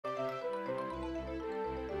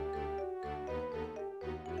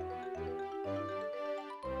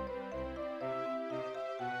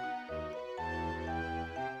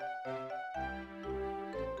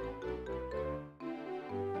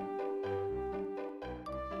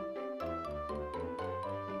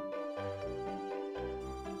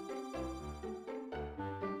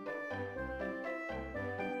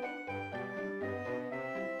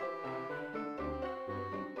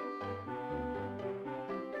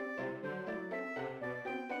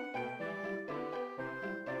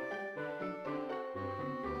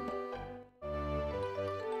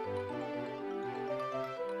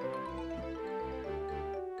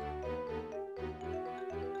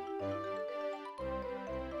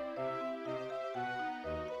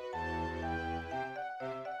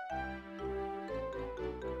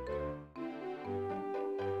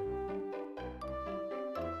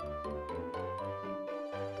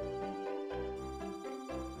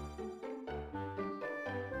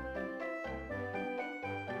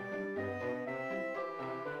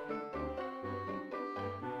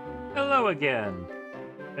Hello again,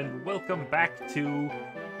 and welcome back to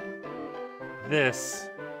this.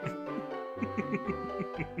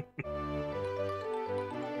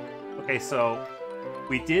 Okay, so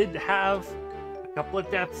we did have a couple of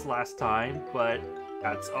deaths last time, but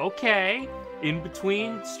that's okay. In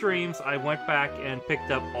between streams, I went back and picked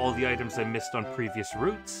up all the items I missed on previous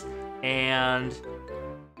routes, and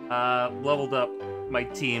leveled up my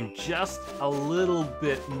team just a little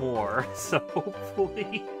bit more, so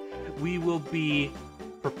hopefully we will be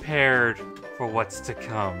prepared for what's to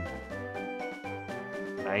come.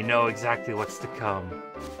 I know exactly what's to come.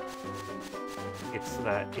 It's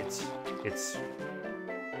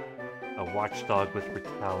a watchdog with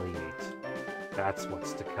retaliate. That's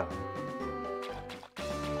what's to come.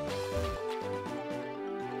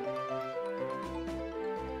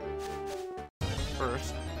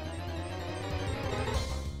 First,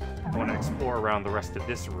 I want to explore around the rest of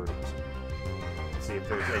this route. See if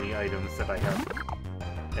there's any items that I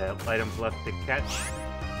have items left to catch.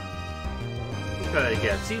 Let's try that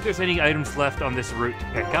again. See if there's any items left on this route to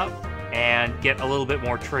pick up and get a little bit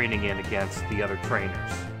more training in against the other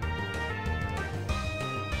trainers.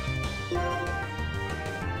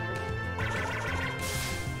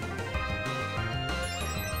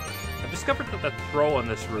 I've discovered that the throw on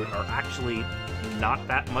this route are actually not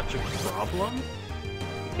that much of a problem,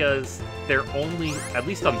 because they're only, at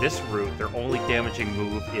least on this route, their only damaging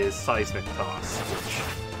move is Seismic Toss, which,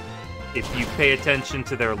 if you pay attention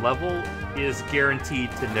to their level, is guaranteed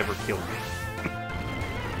to never kill you.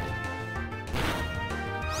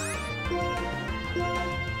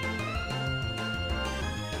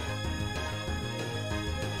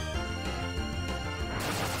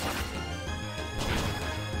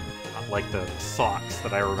 Not like the socks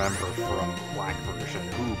that I remember from Black version.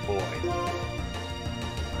 Ooh boy.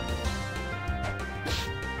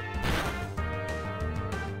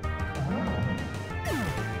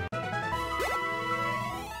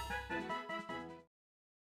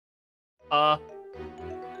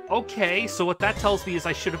 Okay, so what that tells me is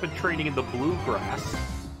I should have been training in the bluegrass.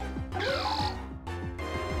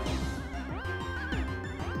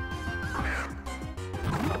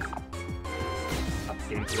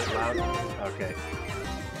 Getting a bit loud? Okay.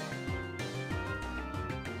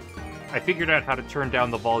 I figured out how to turn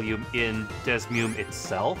down the volume in Desmume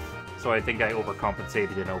itself, so I think I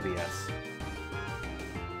overcompensated in OBS.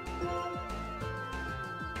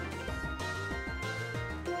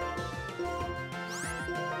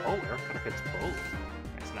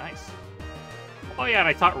 That's nice. Oh yeah, and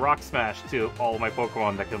I taught Rock Smash to all my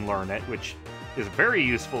Pokemon that can learn it, which is very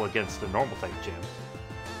useful against a normal type gym.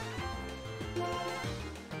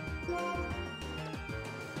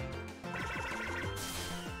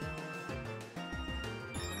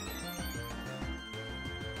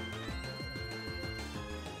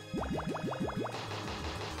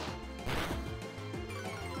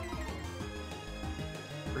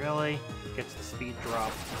 Really? Gets the speed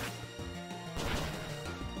drop.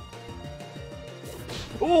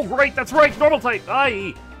 Oh, right, that's right, normal type!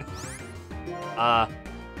 Aye!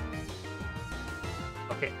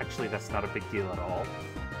 Okay, actually, that's not a big deal at all,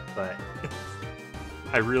 but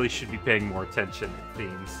I really should be paying more attention, it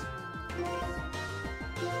seems.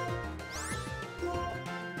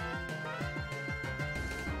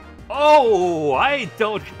 Oh, I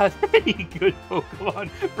don't have any good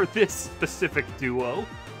Pokemon for this specific duo.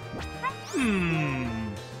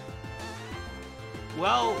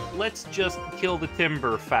 Well, let's just kill the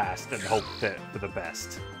Timber fast and hope for the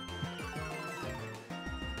best.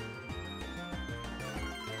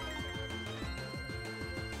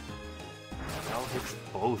 Well, hits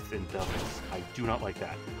both in doubles. I do not like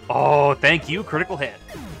that. Oh, thank you, critical hit.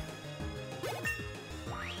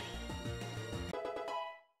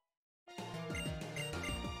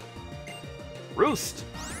 Roost!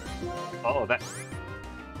 Oh, that...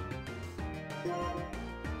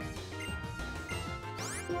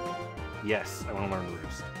 Yes, I want to learn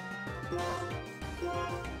Roost.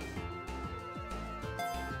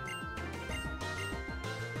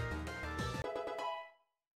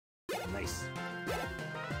 Nice.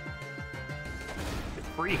 It's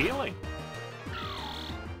free healing.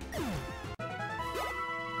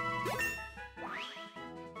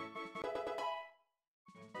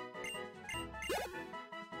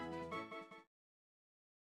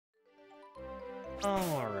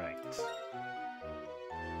 All right.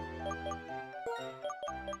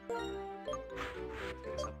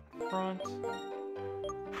 Goes up front.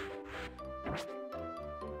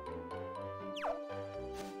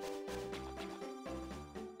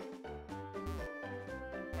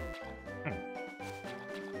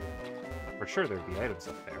 For sure there'd be items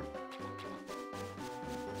up there.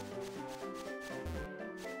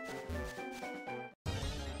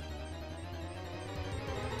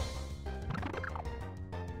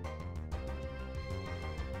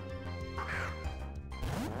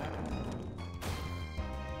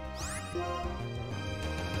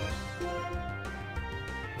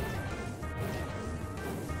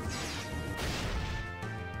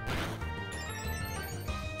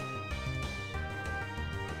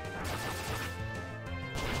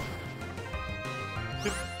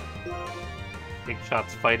 Big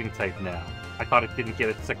Shot's fighting type now. I thought it didn't get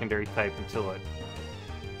its secondary type until it...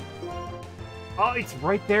 Oh, it's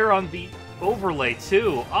right there on the overlay,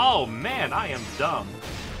 too. Oh, man, I am dumb.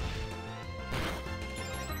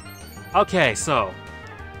 Okay, so...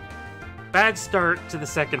 Bad start to the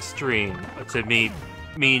second stream, to me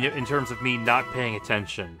in terms of me not paying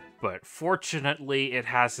attention. But fortunately, it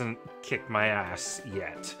hasn't kicked my ass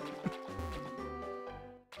yet.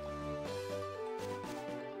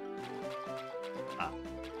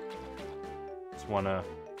 Just wanna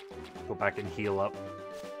go back and heal up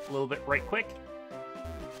a little bit right quick.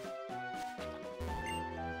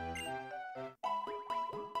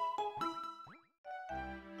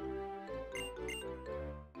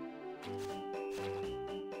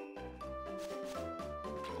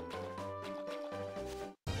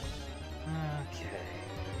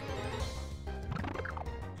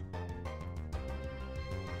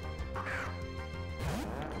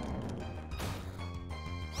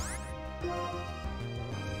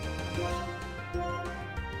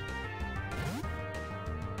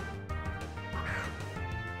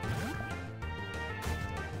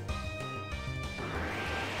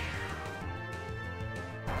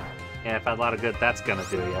 Yeah, if I had a lot of good, that's gonna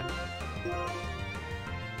do ya.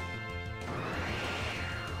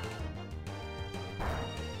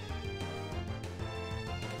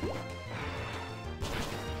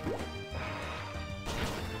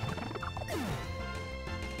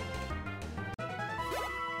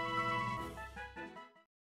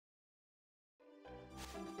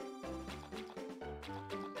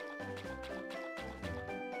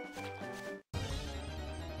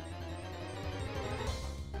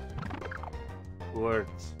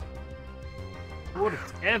 Words.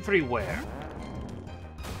 Words everywhere.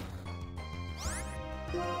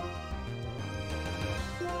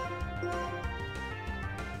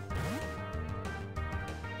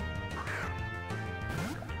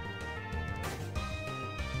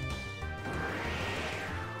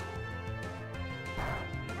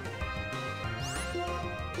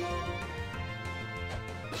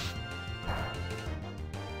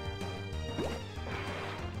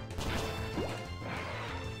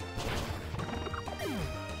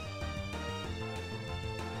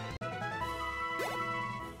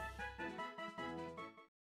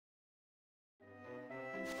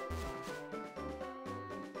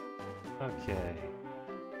 Okay.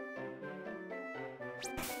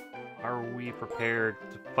 Are we prepared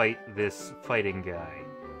to fight this fighting guy?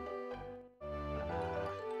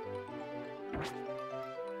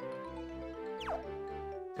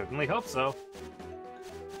 Certainly hope so.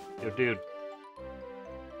 Yo, dude.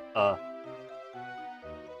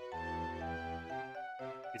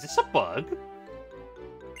 Is this a bug?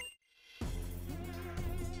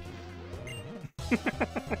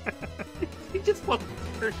 He just wasn't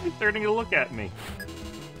turning to look at me.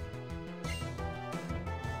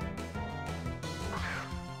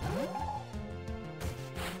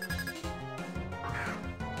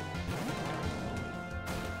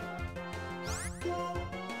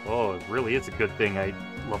 Oh, it really is a good thing I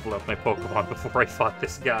leveled up my Pokemon before I fought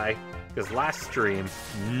this guy. Because last stream,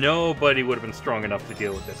 nobody would have been strong enough to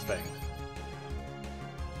deal with this thing.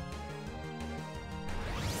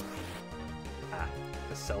 Ah,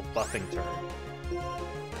 the self-buffing turn.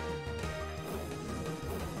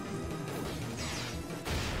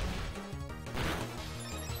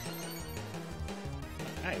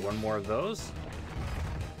 Alright, one more of those.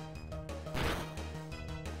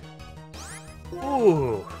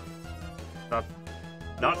 Ooh!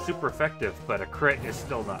 Not super effective, but a crit is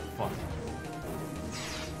still not fun.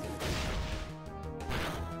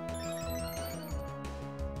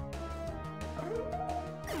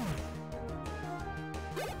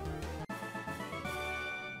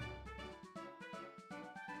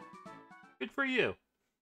 Good for you.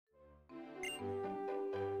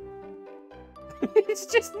 It's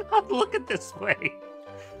just not looking this way.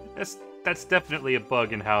 That's definitely a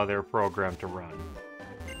bug in how they're programmed to run.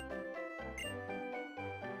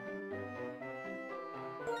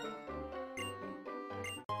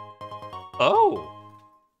 Oh!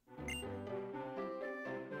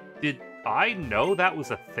 Did I know that was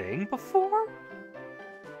a thing before?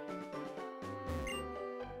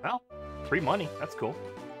 Well, free money. That's cool.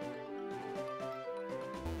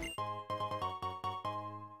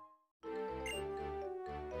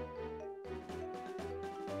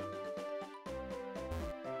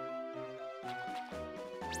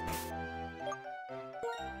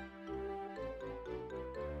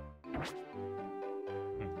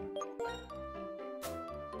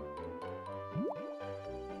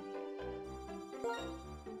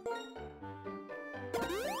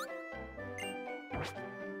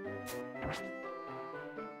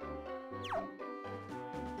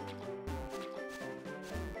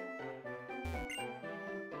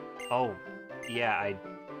 Oh, yeah, I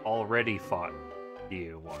already fought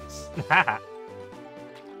you once. So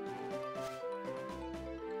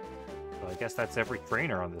I guess that's every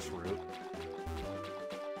trainer on this route.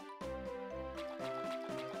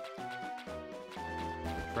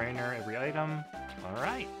 Trainer, every item.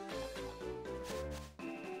 Alright.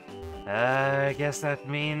 I guess that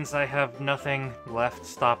means I have nothing left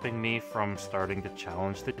stopping me from starting to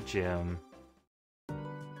challenge the gym.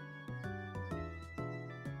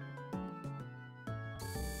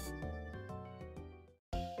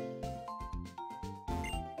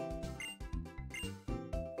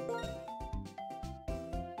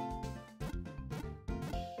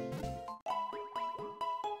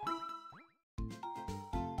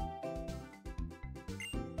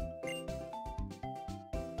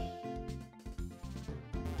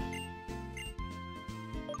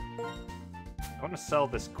 I want to sell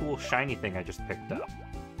this cool shiny thing I just picked up.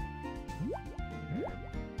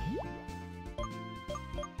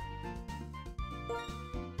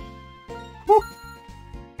 Woo!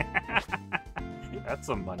 That's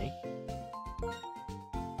some money.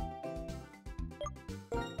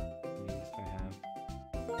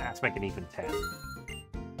 Let's make an even 10.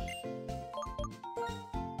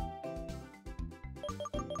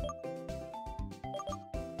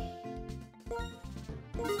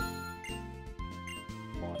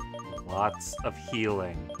 Lots of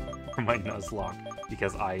healing for my Nuzlocke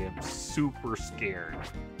because I am super scared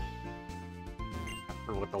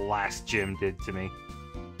after what the last gym did to me.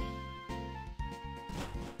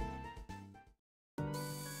 Is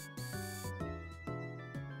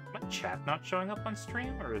my chat not showing up on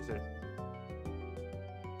stream, or is it?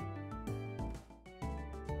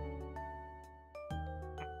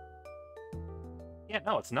 Yeah,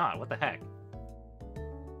 no, it's not. What the heck?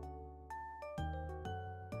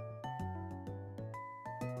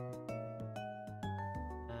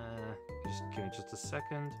 Just give me just a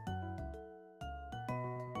second.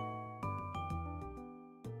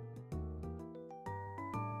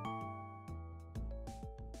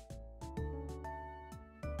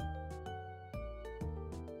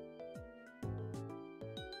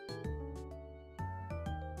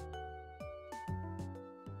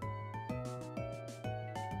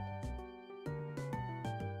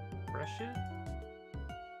 Refresh it.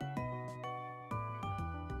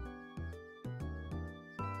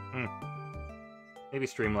 Maybe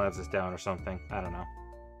Streamlabs is down or something. I don't know.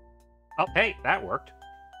 Oh, hey, that worked.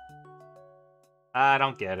 I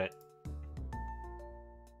don't get it.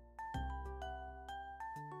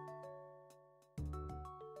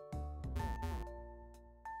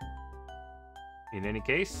 In any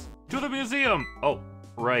case, to the museum! Oh,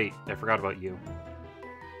 right. I forgot about you.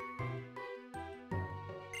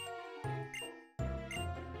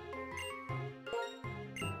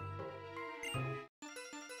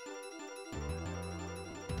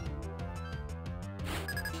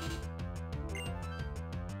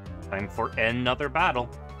 Time for another battle.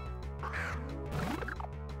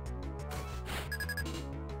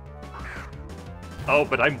 Oh,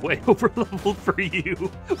 but I'm way over leveled for you.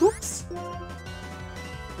 Oops.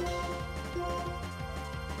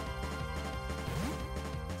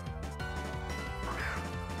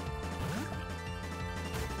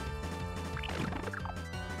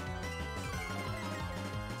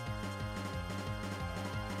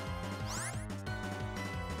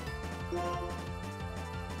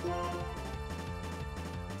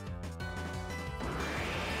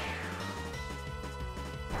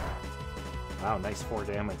 Wow, nice 4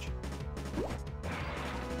 damage.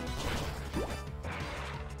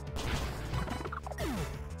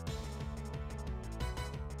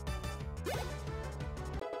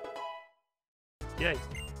 Yay.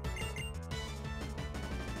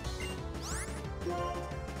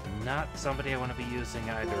 Not somebody I want to be using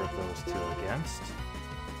either of those two against.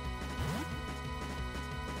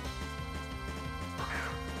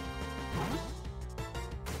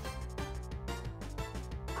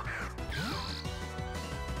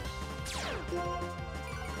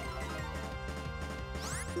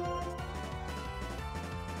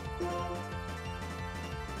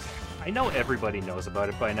 I know everybody knows about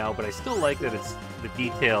it by now, but I still like that it's the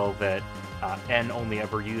detail that N only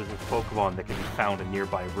ever uses Pokemon that can be found in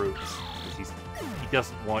nearby routes. Because he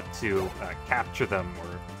doesn't want to capture them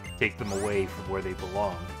or take them away from where they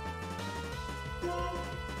belong.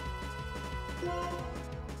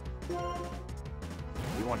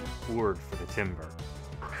 We want Ord for the timber.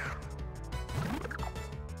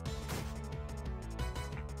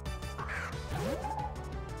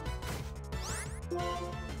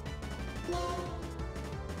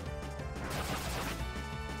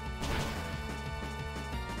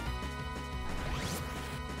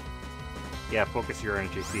 Yeah, focus your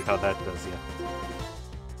energy, see how that does you.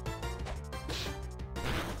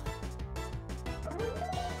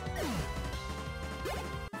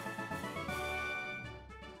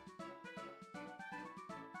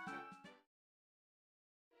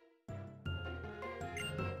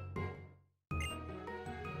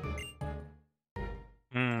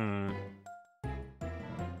 Hmm.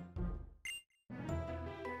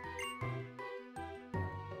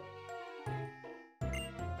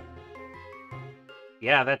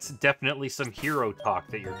 Yeah, that's definitely some hero talk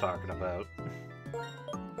that you're talking about.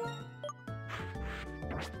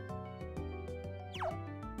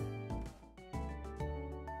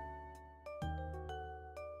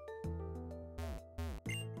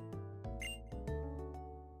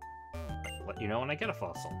 Let you know when I get a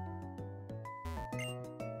fossil.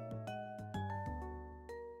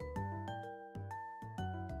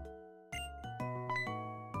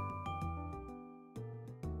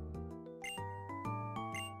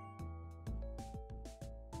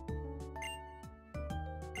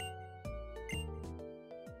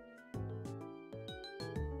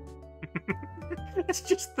 It's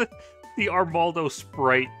just the Armaldo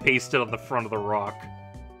sprite pasted on the front of the rock.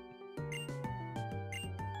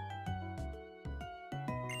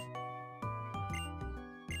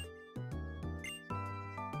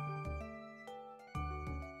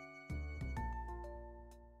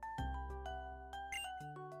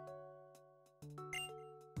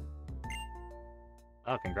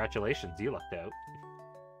 Oh, congratulations, you lucked out.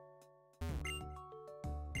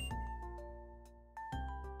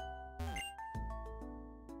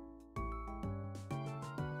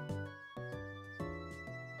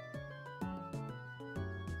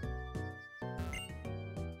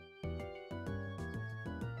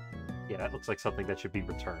 Yeah, that looks like something that should be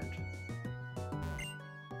returned.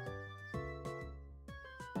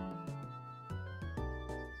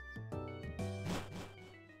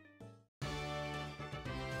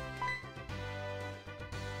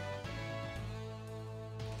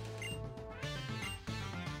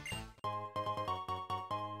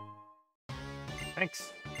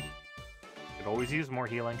 Thanks. Could always use more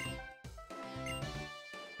healing.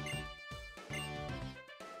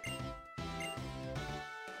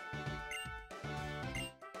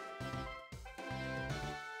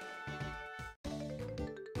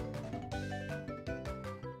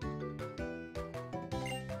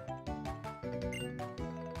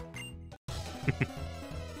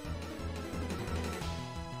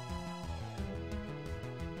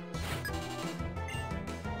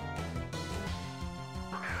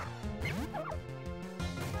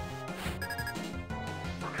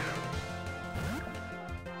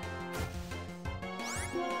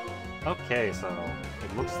 Okay, so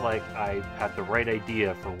it looks like I had the right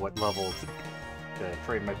idea for what level to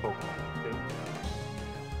train my Pokemon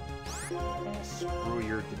to. Screw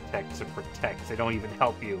your detect and protect. They don't even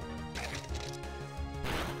help you.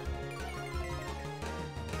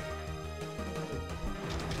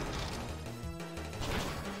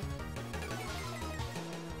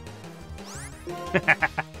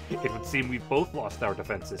 It would seem we both lost our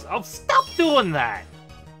defenses. Oh, stop doing that!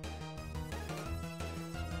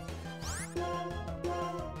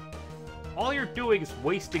 All you're doing is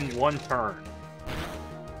wasting one turn.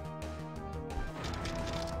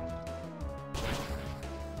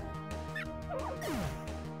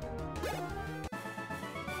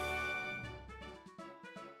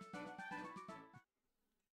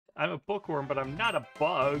 I'm a bookworm, but I'm not a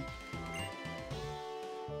bug.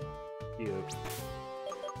 You.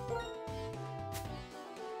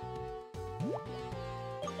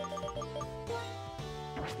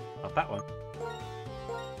 Not that one.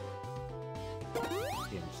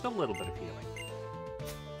 Yeah, just a little bit of healing.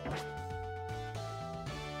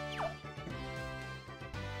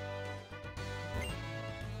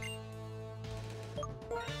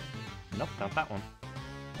 Nope, not that one.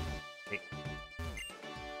 Hey.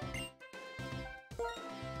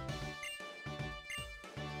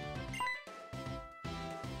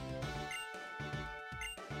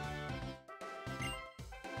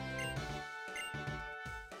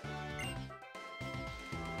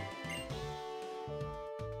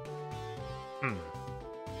 Hmm.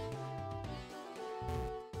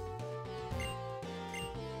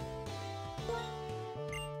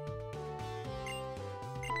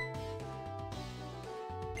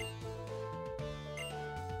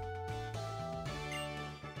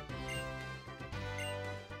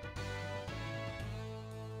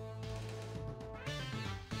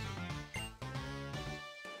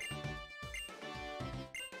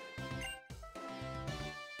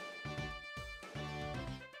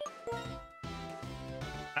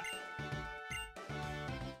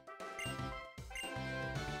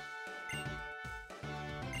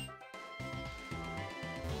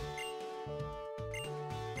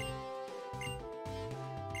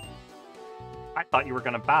 I thought you were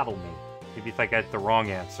gonna battle me. Maybe if I get the wrong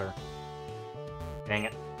answer. Dang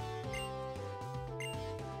it.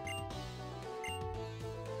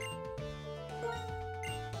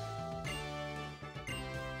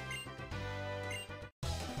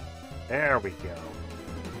 There we go.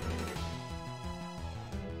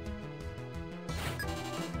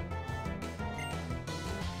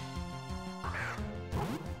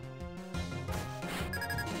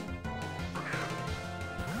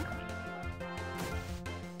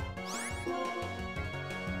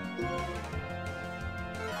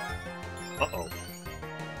 Uh-oh.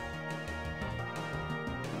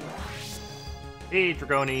 Hey,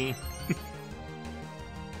 Dragoni.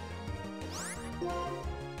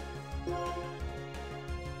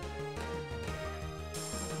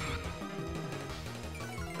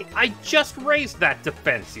 I just raised that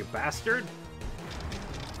defense, you bastard!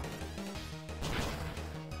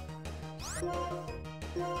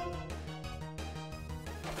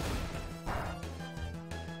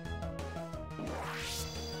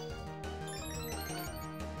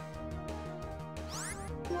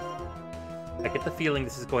 I get the feeling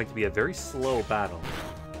this is going to be a very slow battle.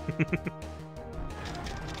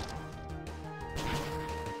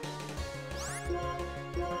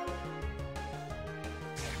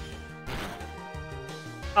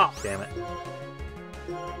 Oh, damn it.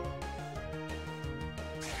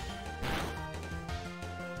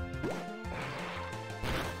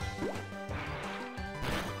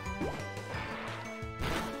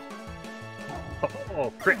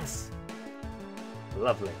 Oh, crits.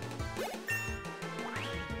 Lovely.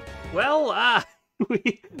 Well,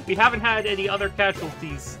 we haven't had any other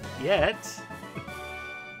casualties yet.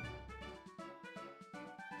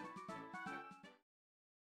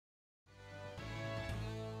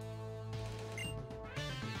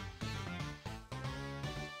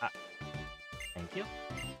 Thank you.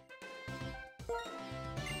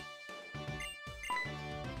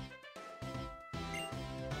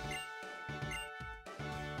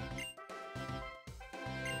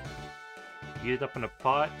 Heat it up in a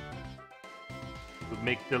pot. Would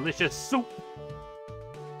make delicious soup.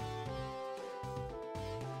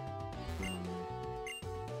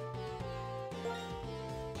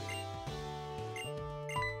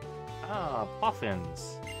 Ah,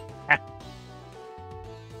 muffins.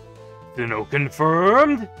 Dinner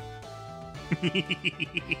confirmed.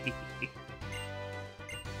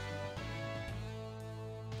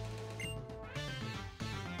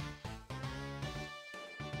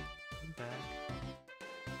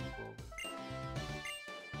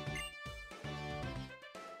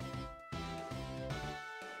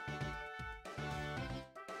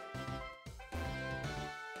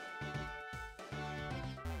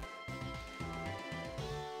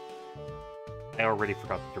 I already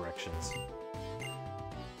forgot the directions.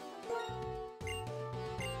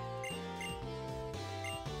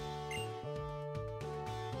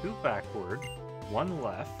 Two backward, one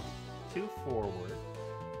left, two forward,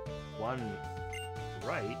 one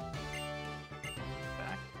right,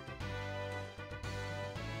 back.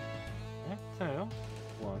 Two,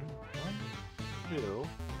 one, two.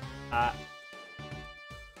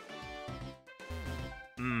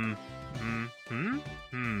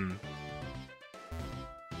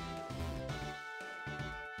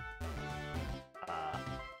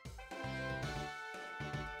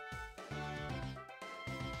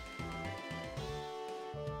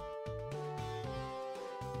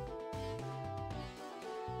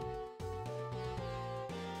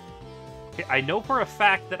 Okay, I know for a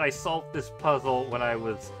fact that I solved this puzzle when I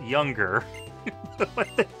was younger. What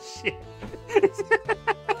the shit?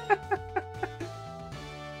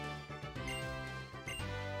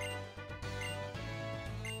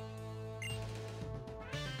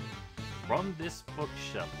 From this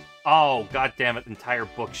bookshelf. Oh, god damn it, entire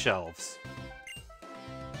bookshelves.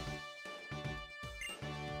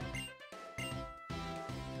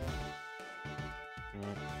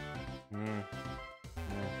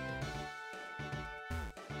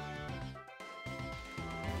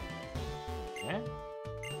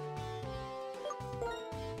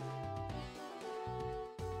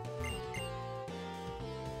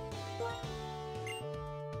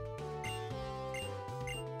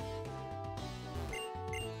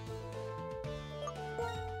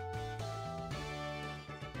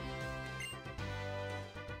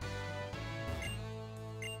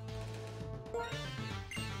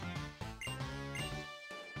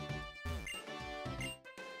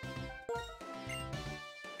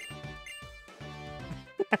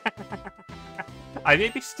 I may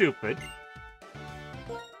be stupid.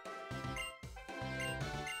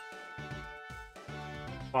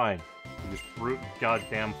 Fine. Use brute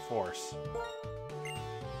goddamn force.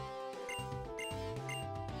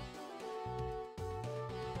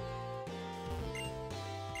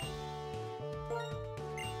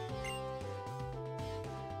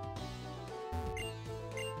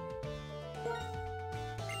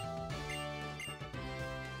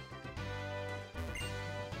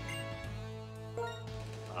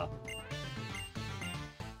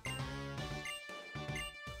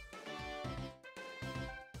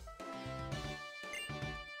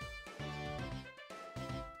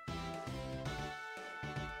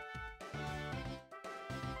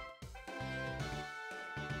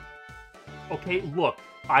 Okay, look,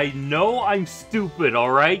 I know I'm stupid,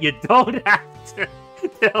 alright? You don't have to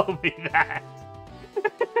tell me that.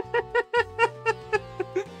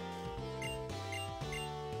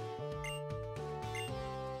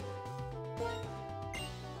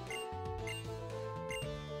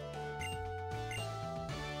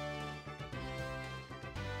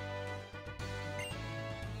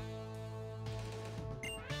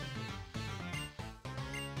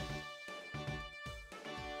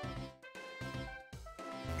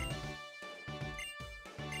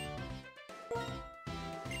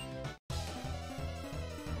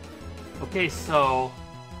 Okay, so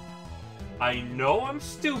I know I'm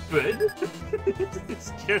stupid.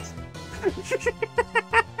 It's just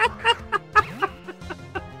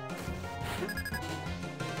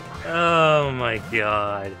oh my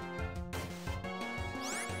god.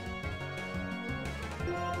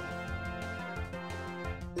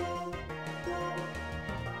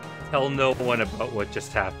 Tell no one about what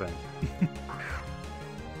just happened.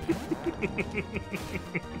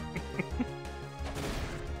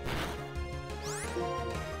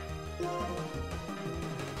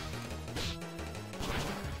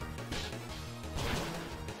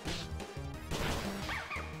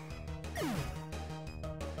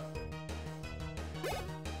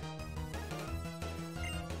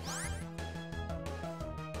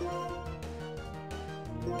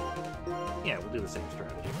 Yeah, we'll do the same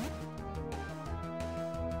strategy.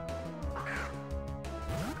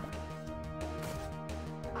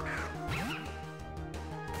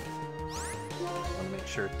 I want to make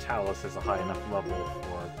sure Talus is a high enough level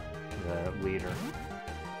for the leader.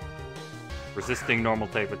 Resisting normal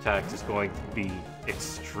type attacks is going to be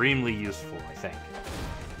extremely useful, I think.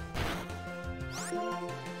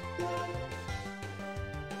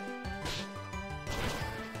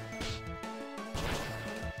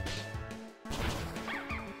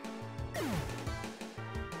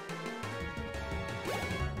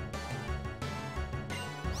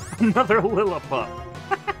 Another Lillipup.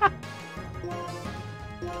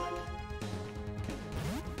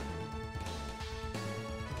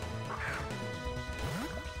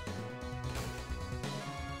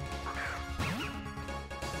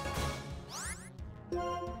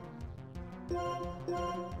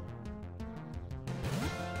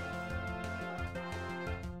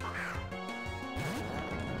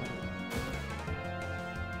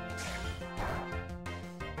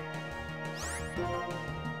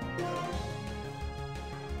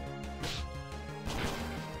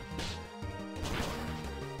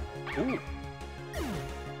 Ooh.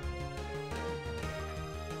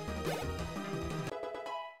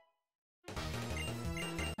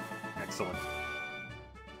 Excellent.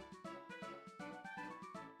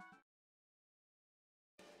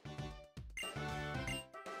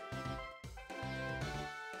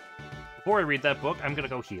 Before I read that book, I'm gonna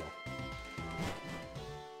go heal.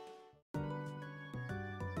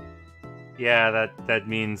 Yeah, that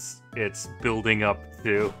means it's building up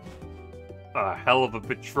to a hell of a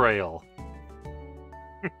betrayal.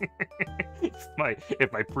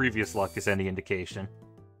 if my previous luck is any indication.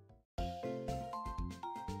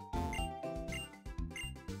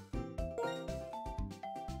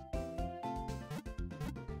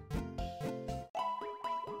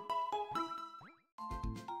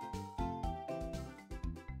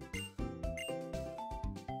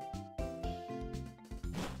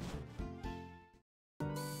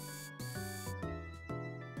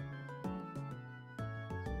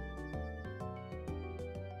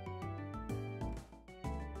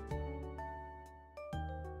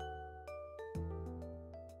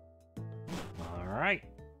 Alright.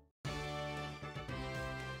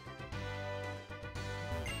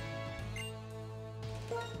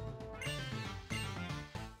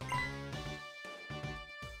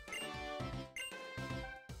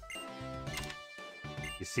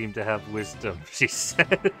 You seem to have wisdom, she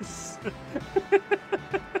says.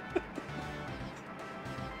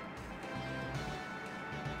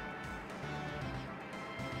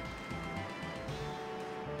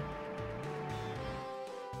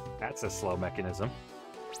 That's a slow mechanism.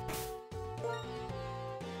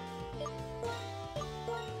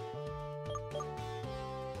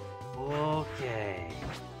 Okay.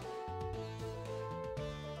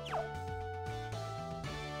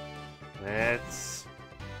 Let's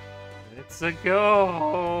a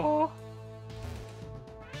go.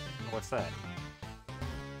 What's that?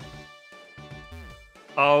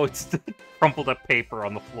 Oh, it's the crumpled up paper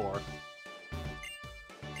on the floor.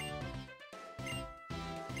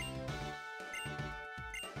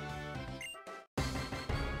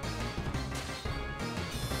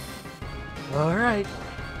 All right.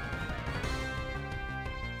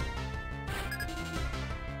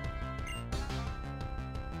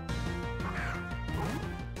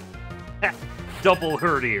 double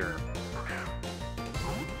herdier.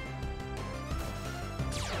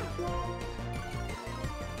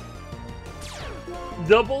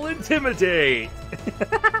 Double intimidate.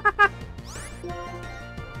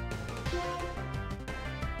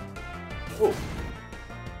 Oh.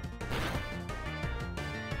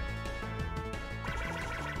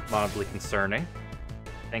 Mildly concerning.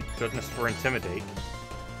 Thank goodness for intimidate.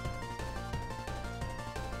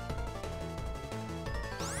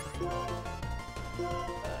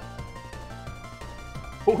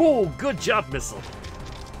 Oh, good job, missile.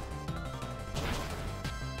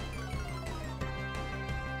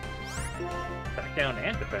 Back down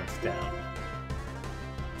and defense down.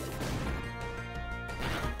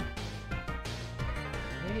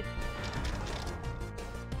 Right.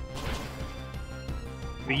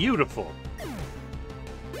 Beautiful.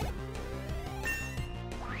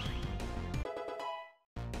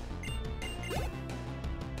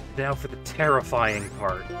 Now for the terrifying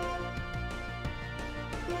part.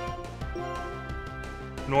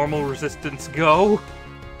 Normal resistance, go!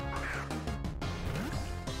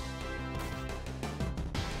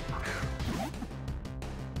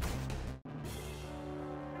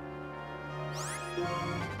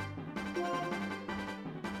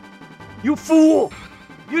 You fool!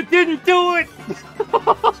 You didn't do it!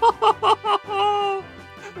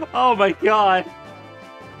 Oh my god!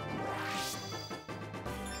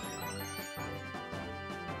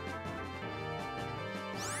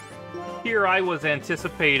 Here I was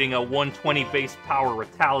anticipating a 120 base power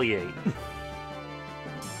retaliate.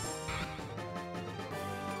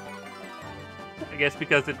 I guess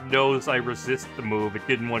because it knows I resist the move, it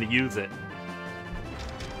didn't want to use it.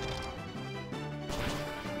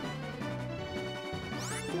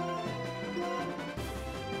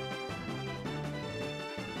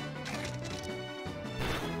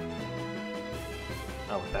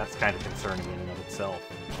 Oh, that's kind of concerning in and of itself.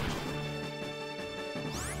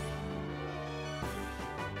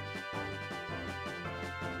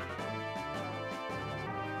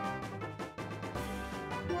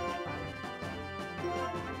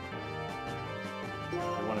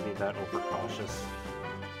 I want to be that overcautious.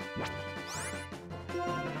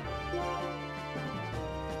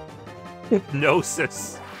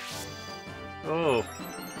 Hypnosis! Oh.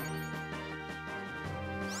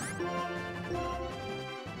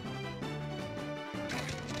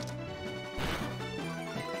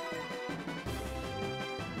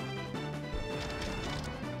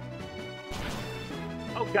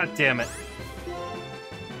 Oh, god damn it.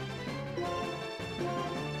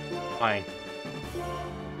 Fine.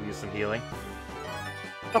 We'll use some healing.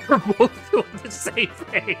 Oh, we're both doing the same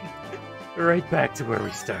thing. Right back to where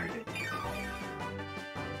we started.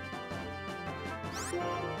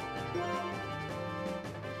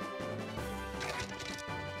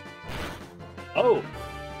 Oh!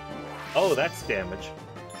 Oh, that's damage.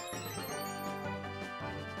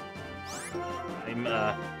 I'm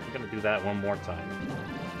gonna do that one more time.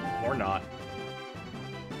 Or not.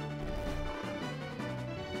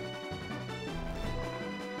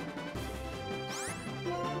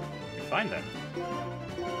 You're fine then.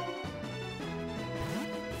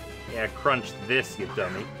 Yeah, crunch this, you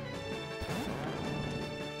dummy.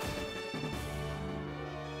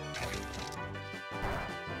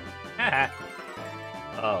 Haha.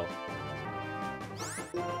 Oh.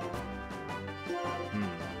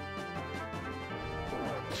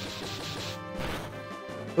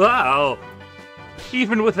 Wow!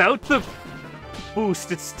 Even without the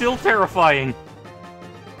boost, it's still terrifying.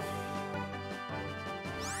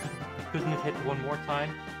 Couldn't have hit one more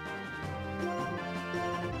time?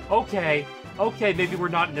 Okay. Okay, maybe we're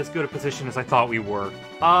not in as good a position as I thought we were.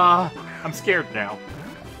 I'm scared now.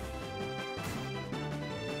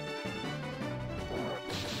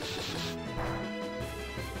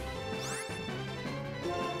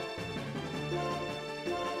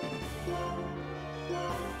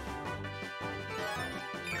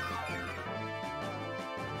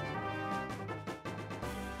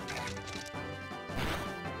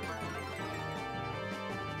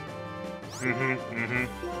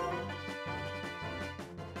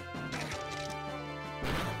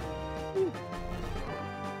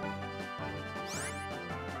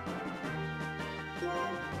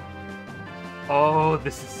 Oh,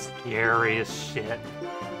 this is scary as shit.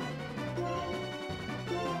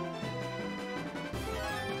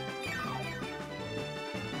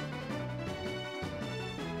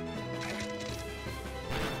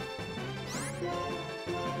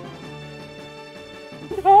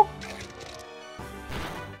 No!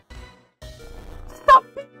 Stop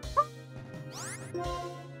it!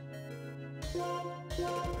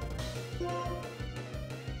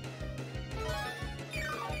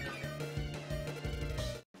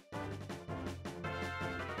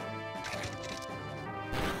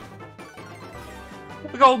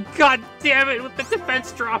 Oh, god damn it, with the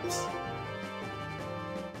defense drops!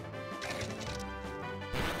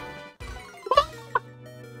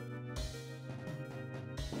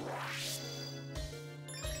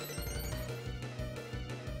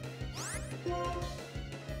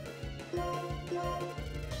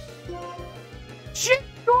 Shit!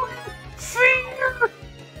 Fear!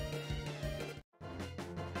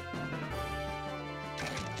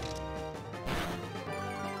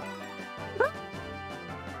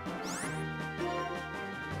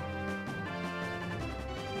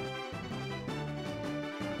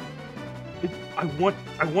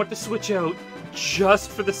 I want to switch out just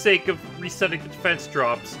for the sake of resetting the defense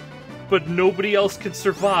drops, but nobody else can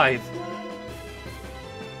survive.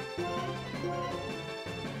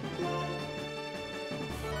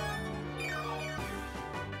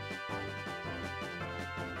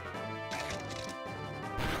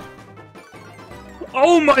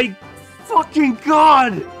 Oh my fucking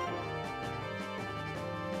god!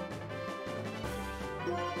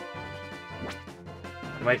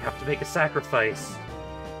 I might have to make a sacrifice.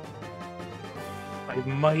 I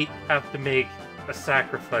might have to make a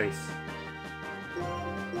sacrifice.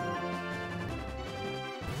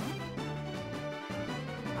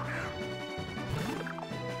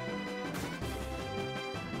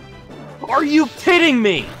 Are you kidding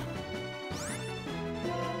me?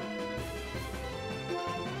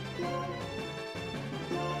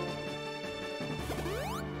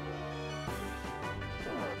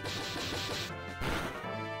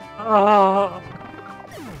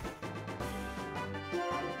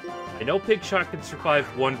 I know Pig Shot can survive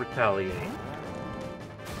one retaliate.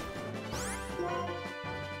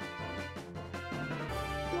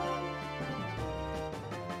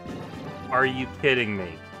 Are you kidding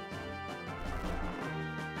me?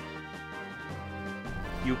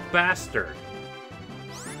 You bastard!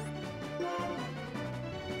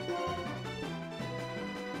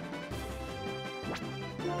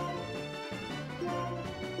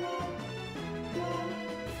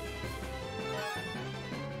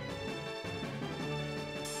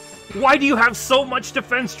 Why do you have so much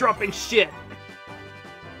defense dropping shit?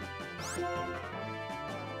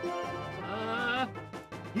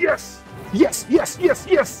 Yes! Yes, yes, yes,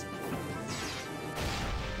 yes!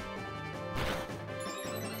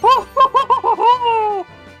 Ho, ho, ho, ho, ho!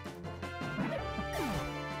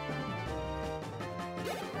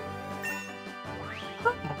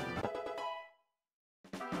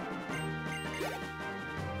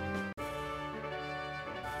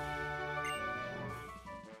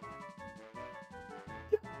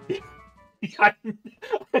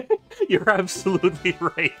 You're absolutely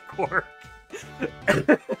right, Quark.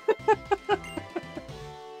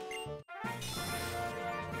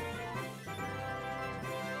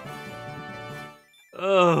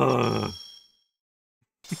 Ugh.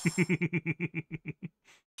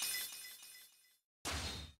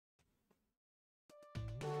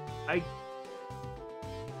 I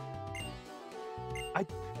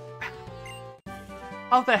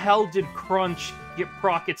How the hell did Crunch get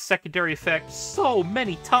proc its secondary effect so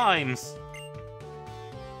many times?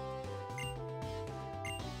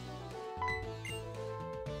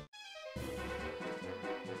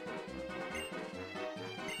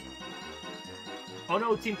 Oh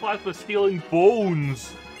no, Team Plasma's stealing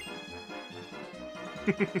bones!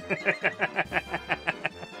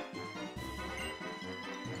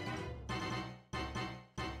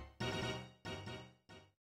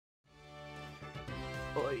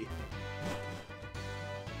 Oy.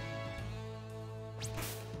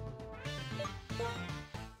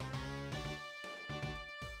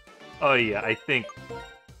 Oh yeah, I think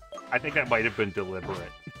that might have been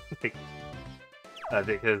deliberate.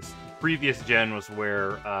 Because previous gen was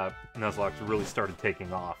where Nuzlocke really started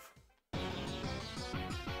taking off.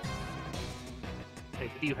 Hey,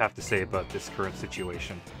 what do you have to say about this current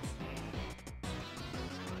situation?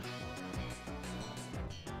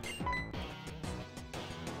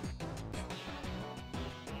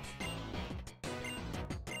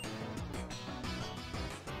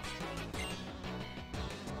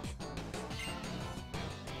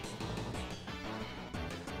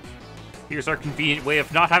 Here's our convenient way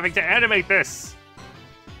of not having to animate this!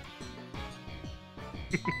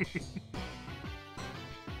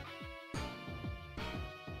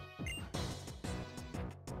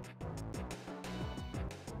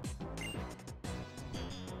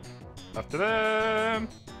 After them!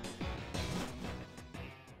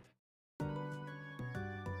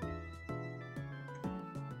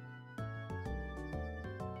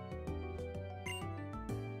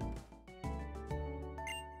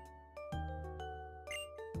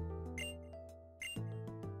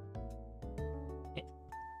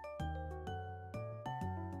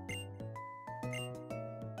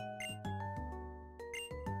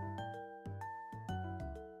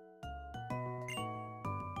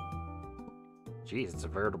 Jeez, it's a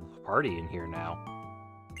veritable party in here now.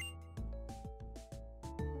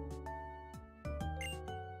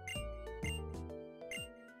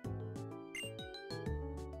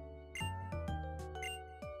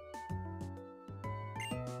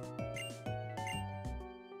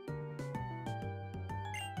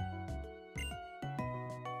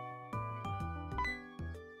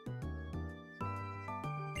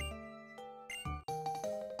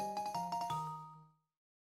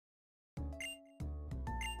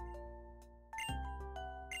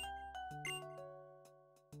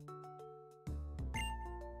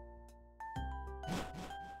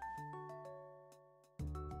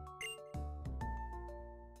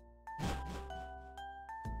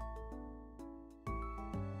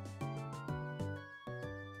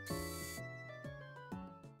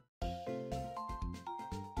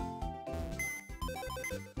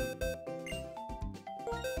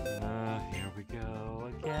 Here we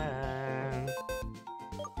go again.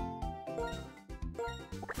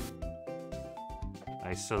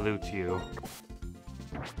 I salute you.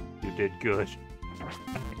 You did good.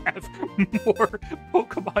 I have more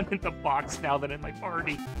Pokemon in the box now than in my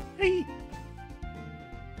party. Hey!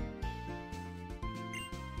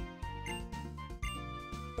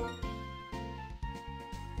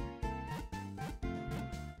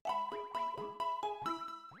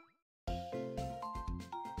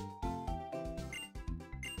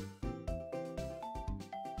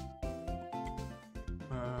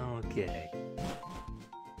 Okay.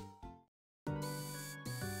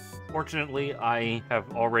 Fortunately, I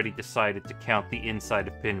have already decided to count the inside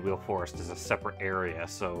of Pinwheel Forest as a separate area,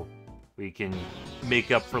 so we can make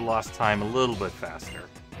up for lost time a little bit faster.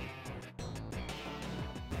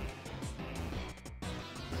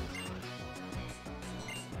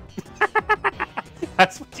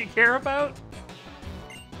 That's what you care about?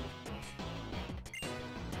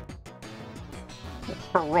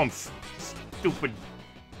 Harumph.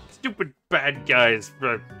 Stupid bad guys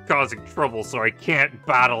causing trouble, so I can't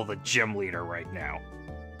battle the gym leader right now.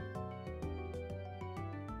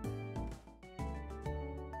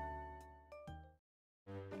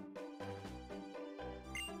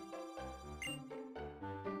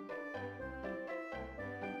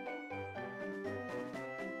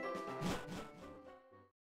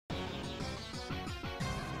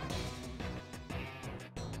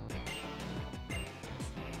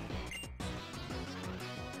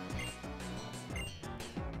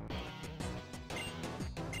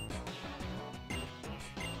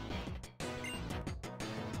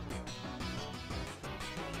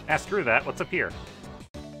 Ah, screw that. What's up here?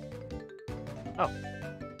 Oh.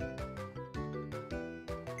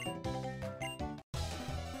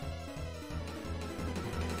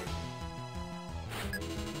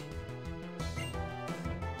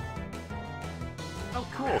 Oh,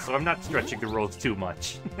 cool. So I'm not stretching the rules too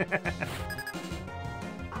much.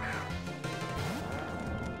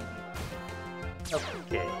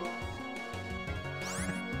 Okay.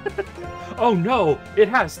 Oh no! It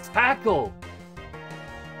has tackle!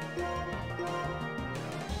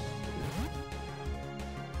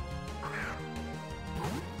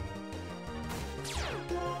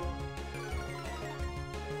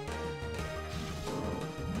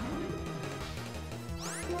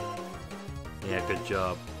 Yeah, good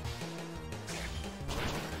job.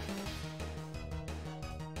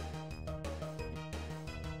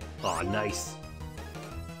 Aw, nice.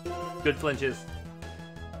 Good flinches.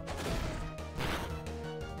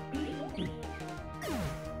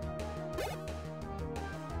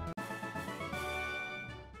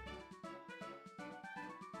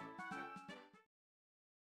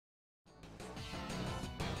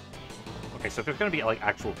 Okay, so if there's gonna be like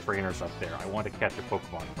actual trainers up there, I want to catch a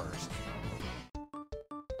Pokemon first.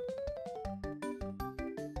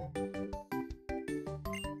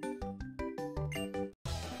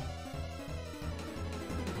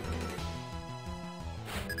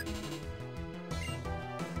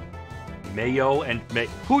 Mayo and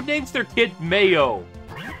who names their kid Mayo?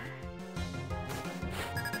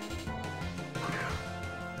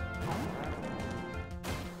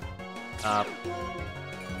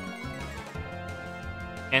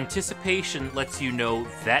 Anticipation lets you know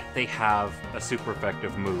that they have a super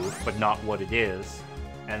effective move, but not what it is.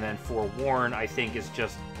 And then Forewarn, I think, is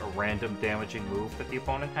just a random damaging move that the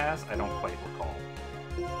opponent has. I don't quite recall.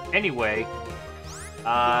 Anyway,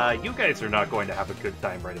 you guys are not going to have a good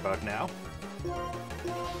time right about now.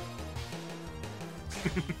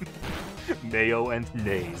 Mayo and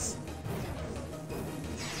Nays.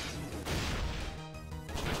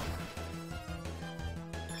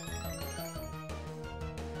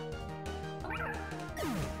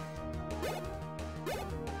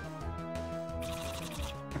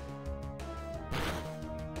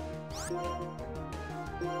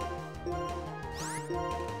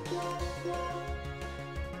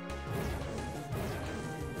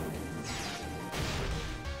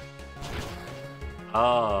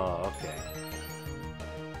 Oh, okay.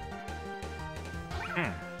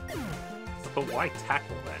 But why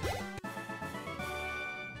tackle then?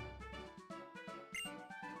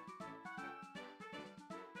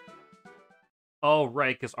 Oh,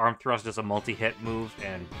 right, because Arm Thrust is a multi-hit move,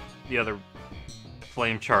 and the other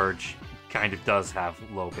Flame Charge kind of does have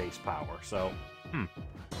low base power, so...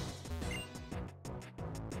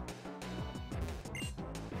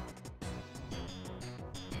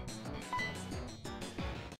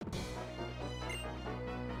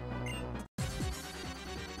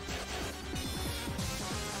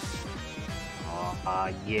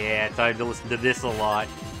 yeah, time to listen to this a lot.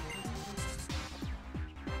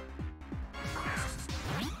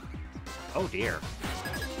 Oh dear.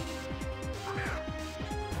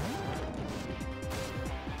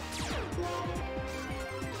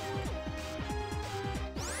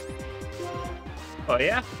 Oh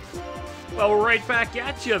yeah? Well, we're right back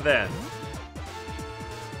at you then.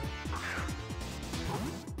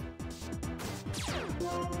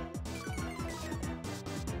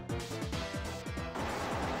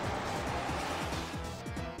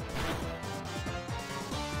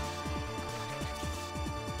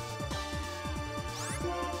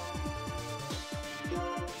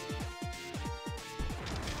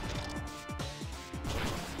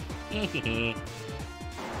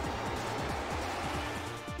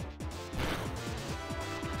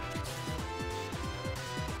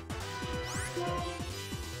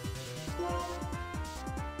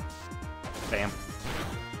 Bam.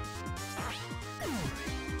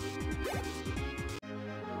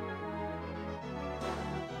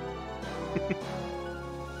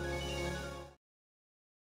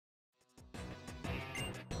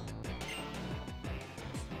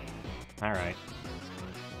 Alright.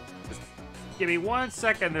 Just give me 1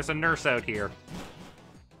 second, there's a nurse out here.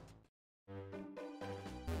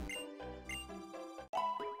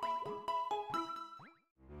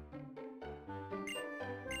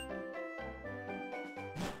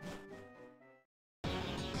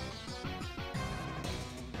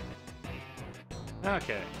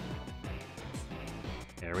 Okay.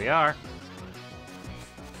 Here we are.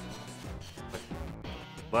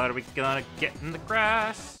 What are we gonna get in the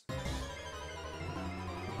grass?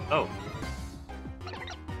 Oh.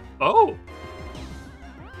 Oh!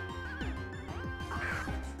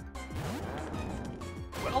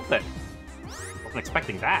 Well then. Wasn't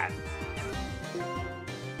expecting that.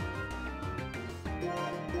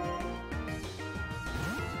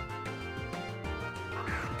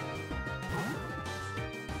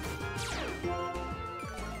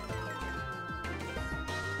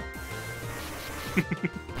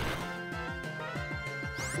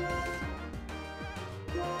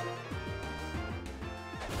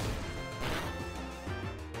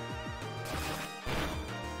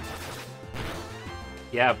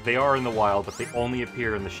 Yeah, they are in the wild, but they only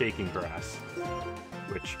appear in the shaking grass.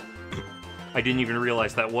 Which, I didn't even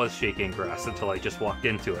realize that was shaking grass until I just walked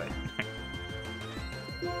into it.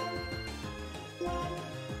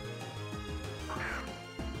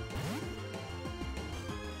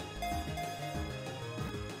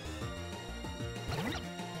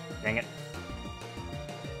 Dang it.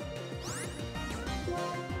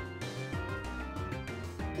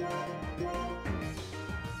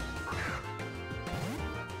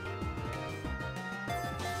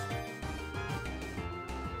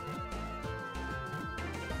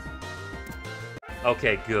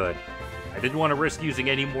 Okay, good. I didn't want to risk using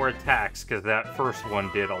any more attacks, because that first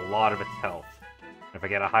one did a lot of its health. If I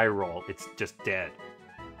get a high roll, it's just dead.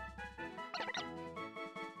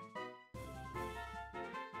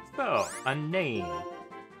 So, a name.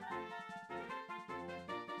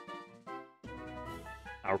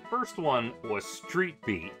 Our first one was Street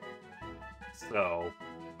Beat. So...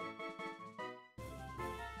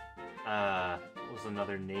 what was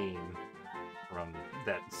another name from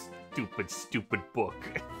that stupid book?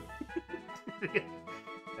 The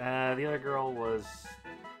other girl was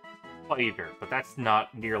Fighter, but that's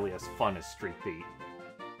not nearly as fun as Street Beat.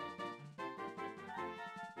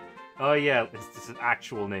 Oh yeah, his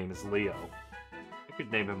actual name is Leo. I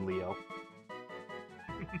could name him Leo.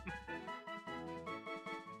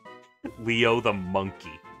 Leo the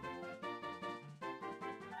Monkey.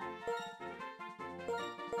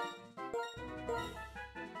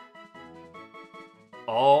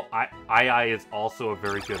 Oh, I is also a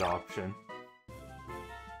very good option.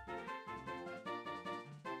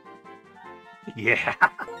 Yeah.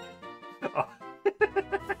 Oh.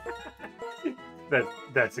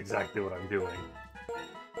 That's exactly what I'm doing.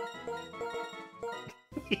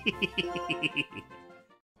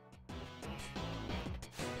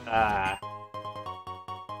 Ah.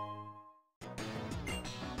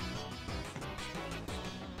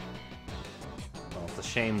 Well, it's a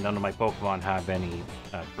shame none of my Pokemon have any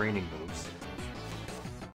draining moves.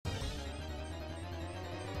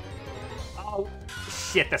 Oh,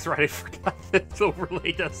 shit, that's right, I forgot that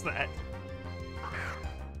overlay does that.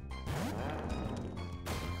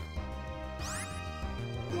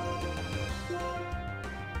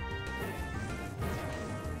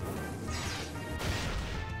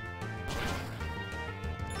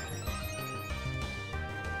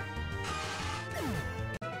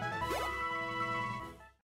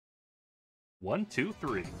 One, two,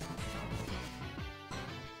 three.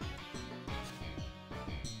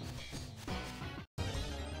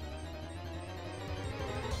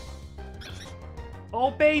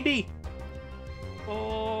 Oh, baby!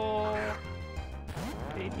 Oh,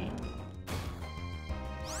 baby.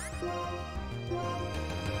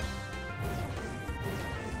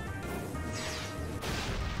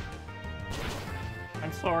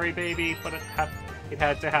 I'm sorry, baby, but it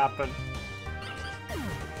had to happen.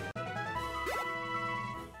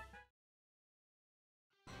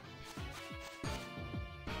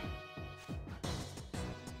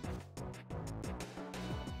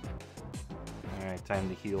 Alright, time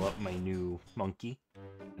to heal up my new monkey,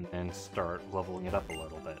 and then start leveling it up a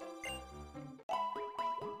little bit.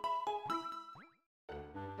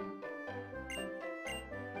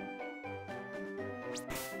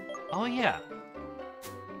 Oh yeah!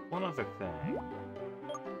 One other thing.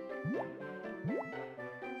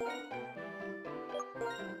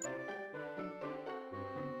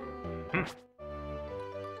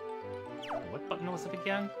 What button was it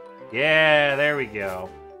again? Yeah, there we go.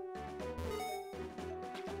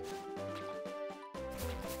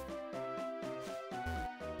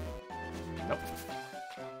 Nope.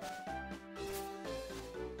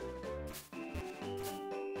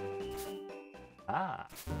 Ah.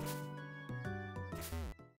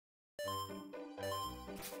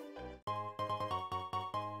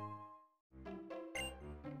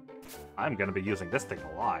 I'm gonna be using this thing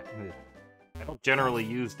a lot. I don't generally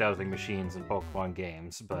use dowsing machines in Pokemon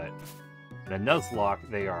games, but in a Nuzlocke,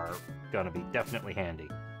 they are gonna be definitely handy.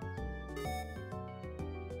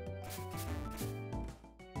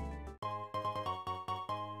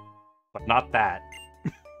 But not that.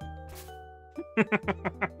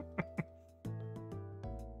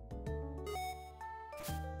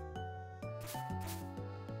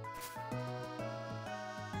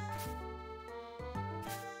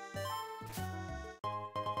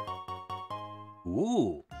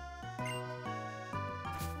 Ooh.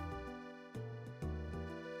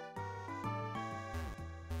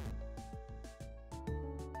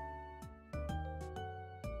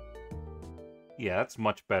 Yeah, that's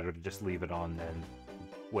much better to just leave it on than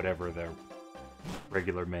whatever their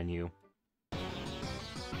regular menu.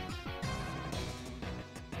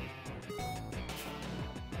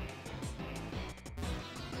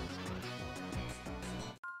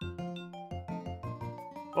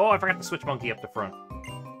 Oh, I forgot to switch monkey up the front.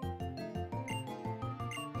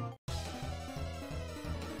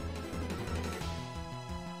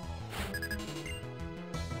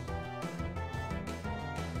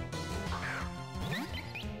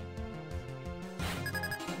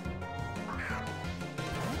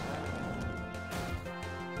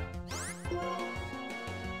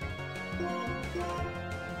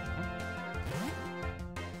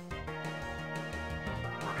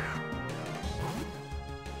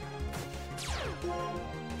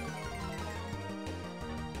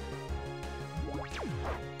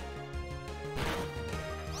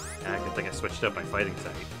 I good thing I switched up my fighting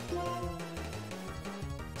type.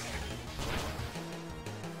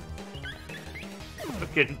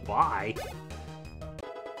 Goodbye.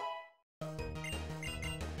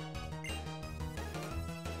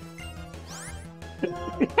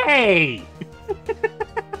 Hey!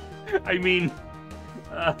 I mean,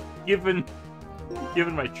 given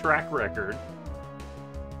my track record.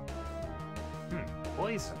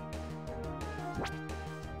 Poison.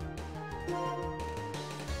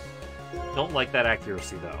 Don't like that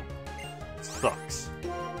accuracy, though. It sucks.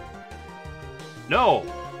 No!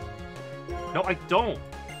 No, I don't!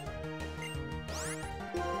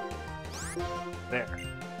 There.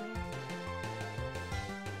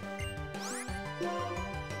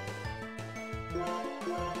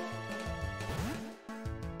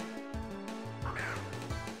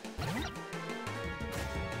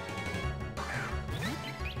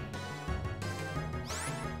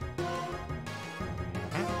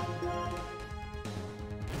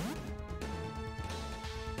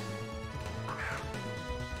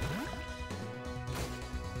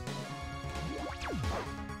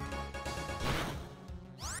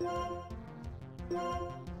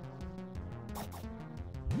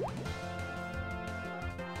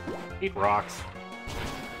 Eat rocks.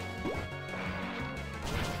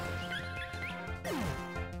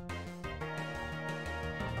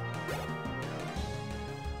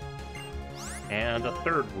 And a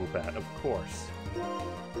third Woobat, of course.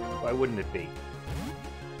 Why wouldn't it be?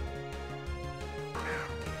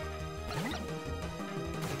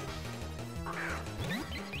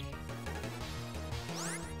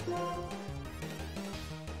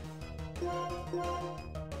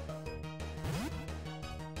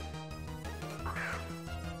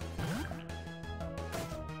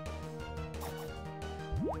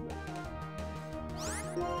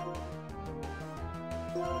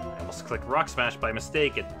 I almost clicked Rock Smash by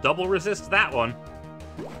mistake. It double resists that one.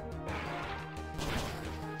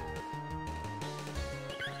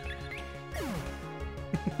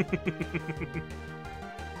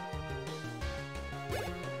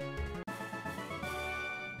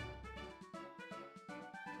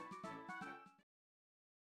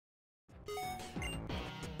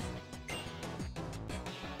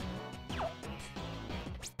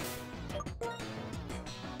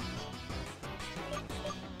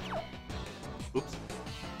 Oops.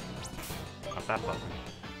 Not that button.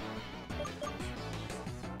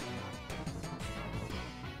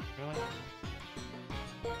 Really?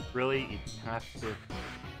 Really? You have to...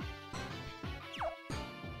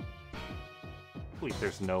 Wait,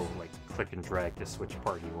 there's no, like, click and drag to switch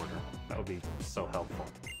party order. That would be so helpful.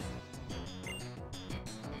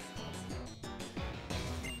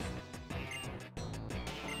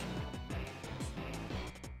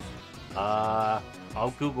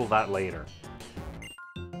 I'll Google that later.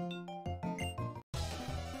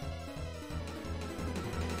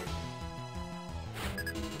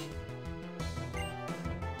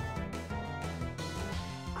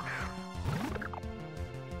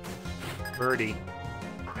 Birdie.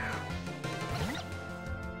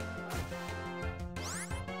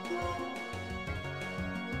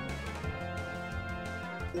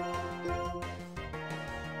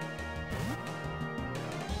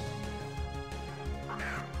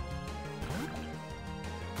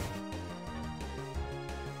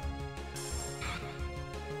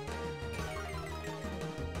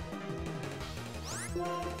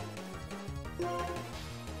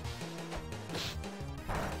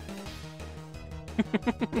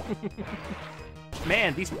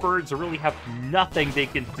 Man, these birds really have nothing they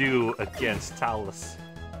can do against Talus.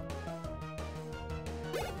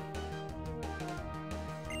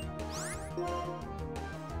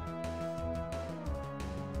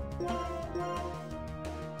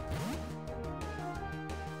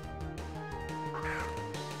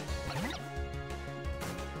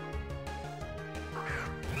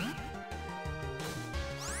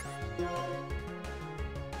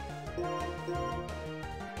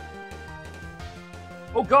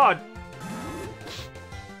 Oh God!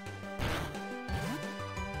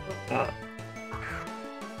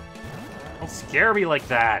 Don't scare me like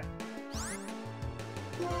that!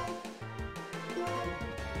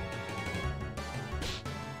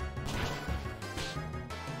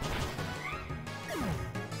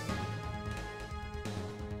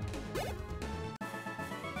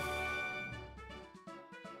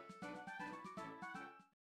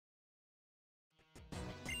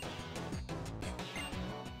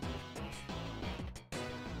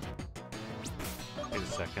 Wait a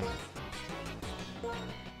second.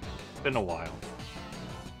 It's been a while.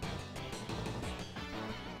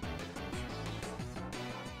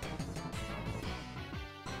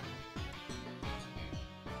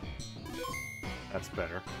 That's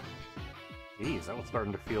better. Jeez, that was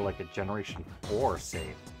starting to feel like a Generation 4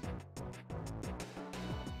 save.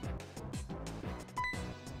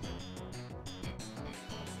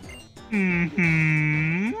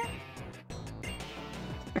 Mm-hmm.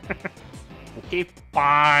 Okay,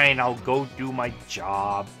 fine. I'll go do my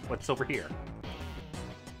job. What's over here?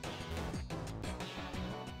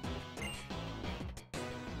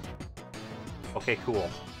 Okay, cool.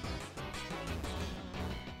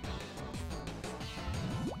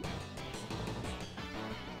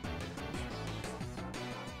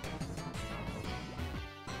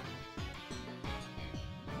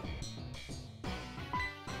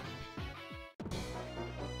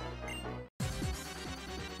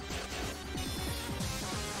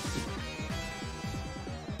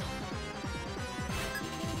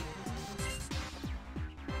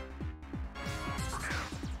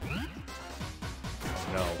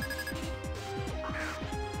 No.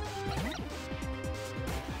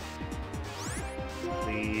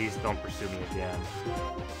 Please don't pursue me again.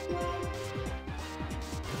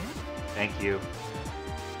 Thank you.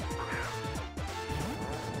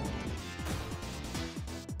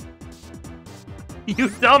 You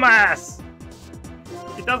dumbass!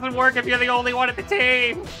 It doesn't work if you're the only one at the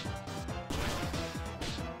team!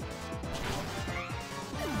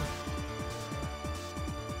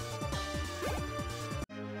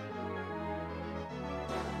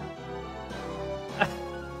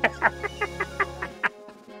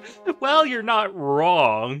 Well, you're not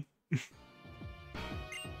wrong.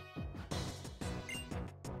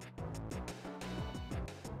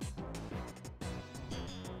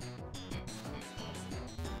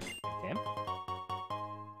 Okay.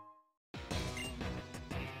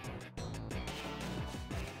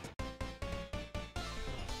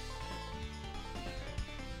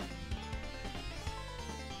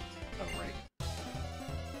 Oh, right.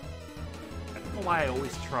 I don't know why I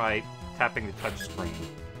always try tapping the touchscreen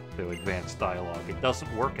to advance dialogue. It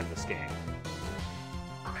doesn't work in this game.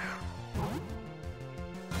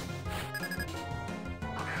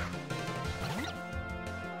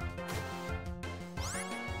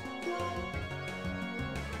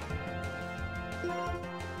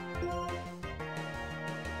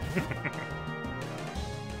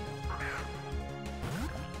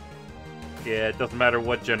 Yeah, it doesn't matter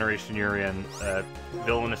what generation you're in.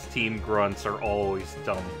 Villainous team grunts are always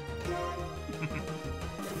dumb.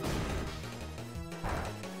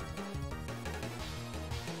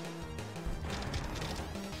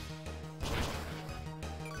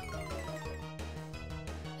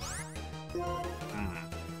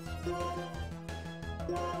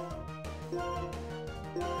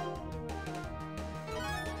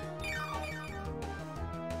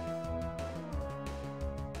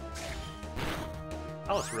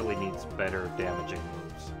 Alice really needs better damaging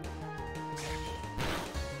moves.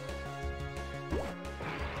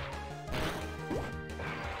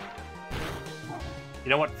 You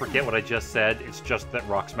know what? Forget what I just said. It's just that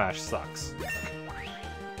Rock Smash sucks.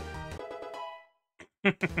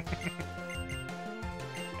 And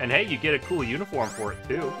hey, you get a cool uniform for it,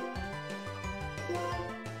 too.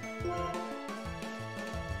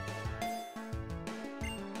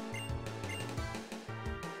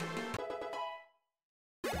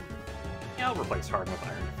 I'll replace Harden with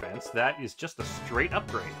Iron Defense. That is just a straight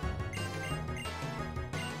upgrade.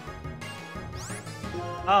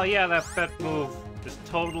 Oh yeah, that move is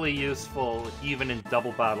totally useful, even in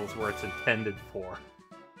double battles where it's intended for.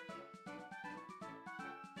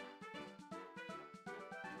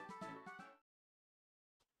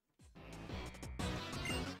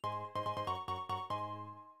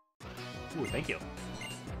 Ooh, thank you.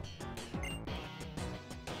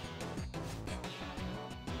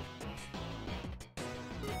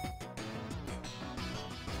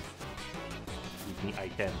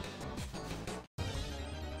 Item.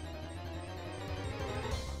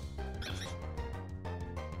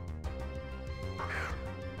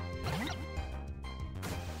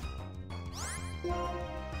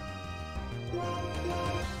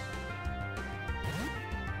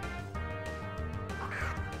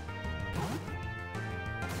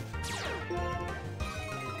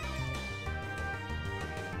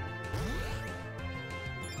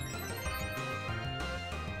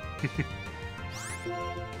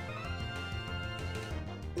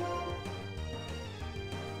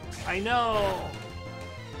 I know!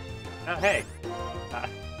 Hey!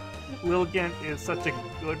 Lilligant is such a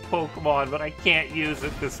good Pokemon, but I can't use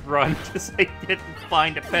it this run because I didn't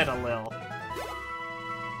find a Petalil.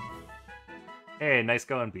 Hey, nice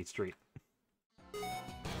going, Beat Street.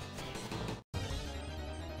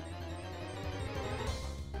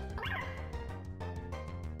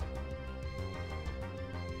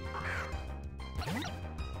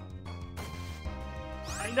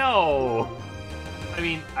 I know! I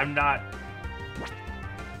mean, I'm not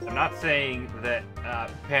saying that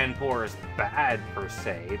Panpour is bad per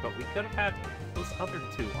se, but we could have had those other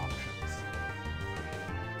two options.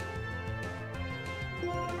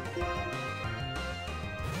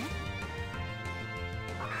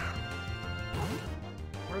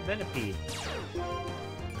 Or Venipede.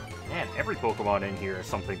 Man, every Pokemon in here is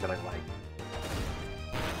something that I like.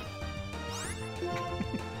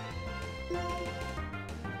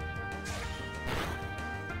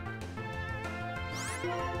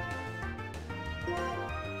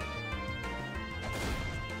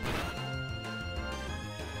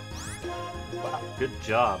 Wow, good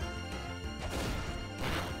job.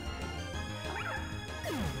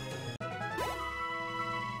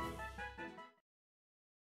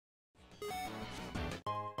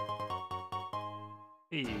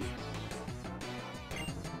 Hey.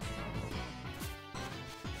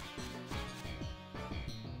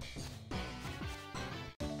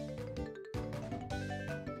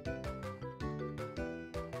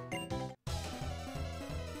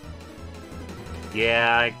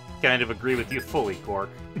 Yeah, I kind of agree with you fully, Cork.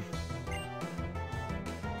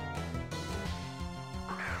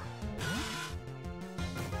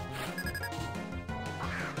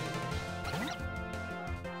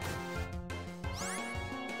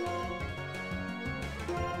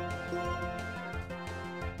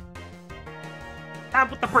 How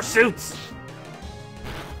about the pursuits?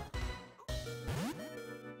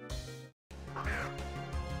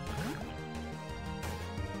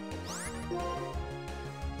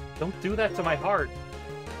 Don't do that to my heart.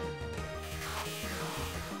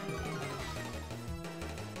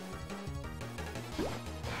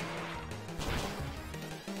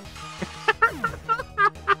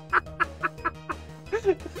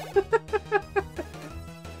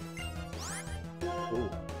 Ooh.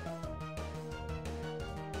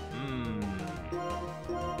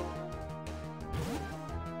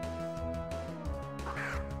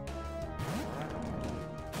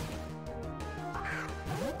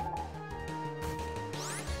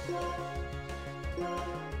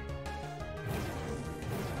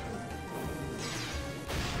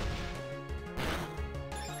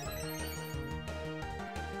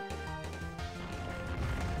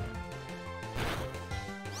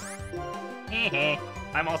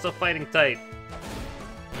 I'm also fighting tight.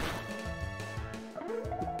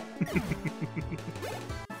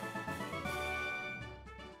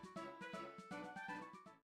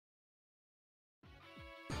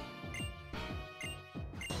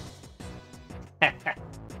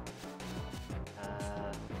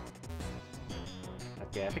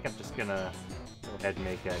 Okay, I think I'm just gonna go ahead and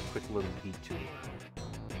make a quick little detour.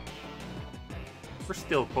 We're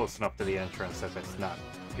still close enough to the entrance that it's not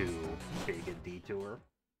too big a detour.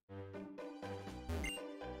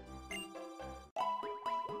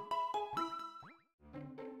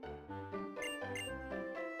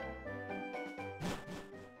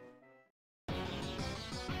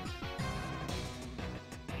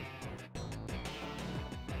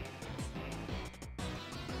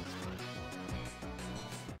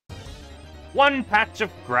 One patch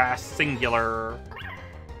of grass, singular.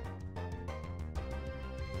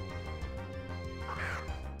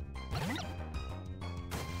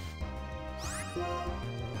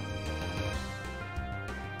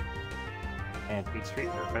 And Beat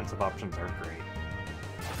Street, their offensive options are great.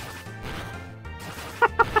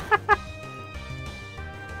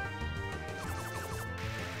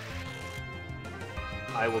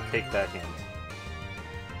 I will take that hint.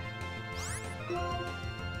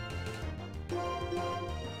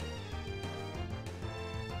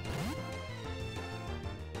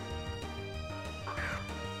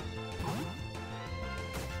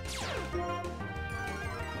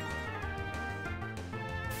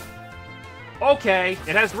 Okay,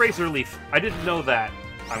 it has Razor Leaf. I didn't know that.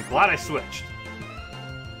 I'm glad I switched.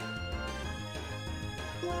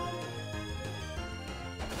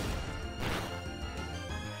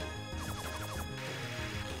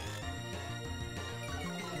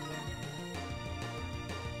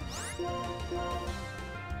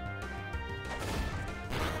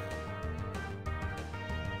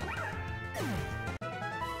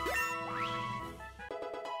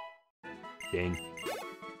 Dang.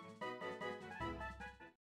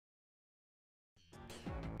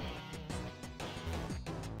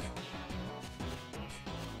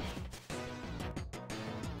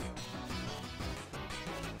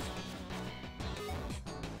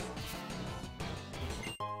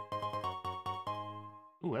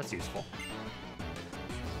 Ooh, that's useful.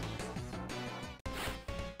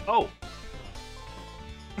 Oh!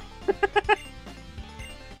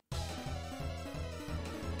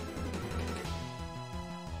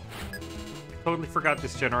 Totally forgot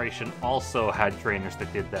this generation also had trainers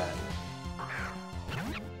that did that.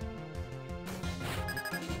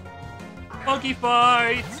 Monkey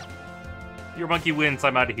fight! Your monkey wins,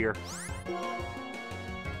 I'm out of here.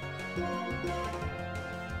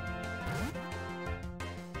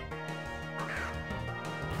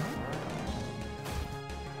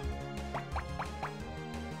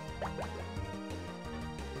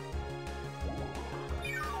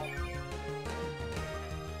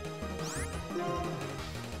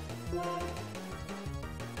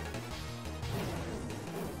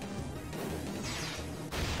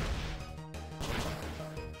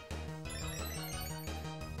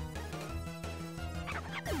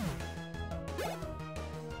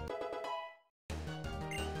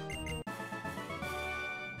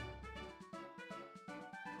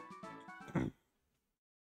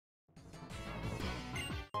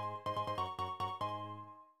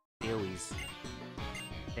 Berries.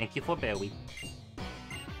 Thank you for berry.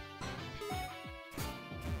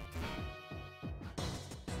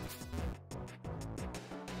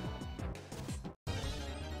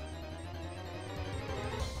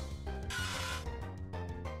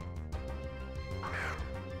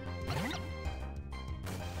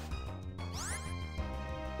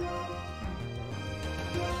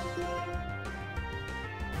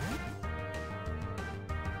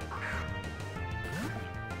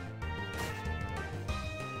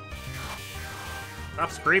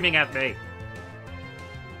 Stop screaming at me!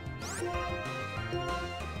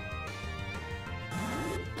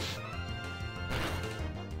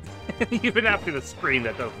 Even after the scream,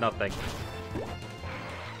 that does nothing.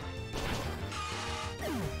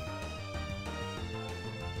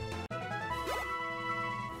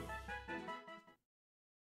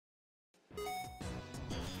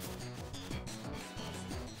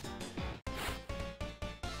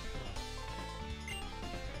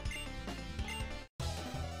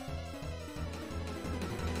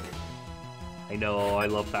 I know, I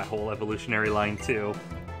love that whole evolutionary line too.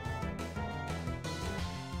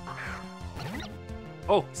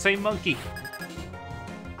 Oh, same monkey.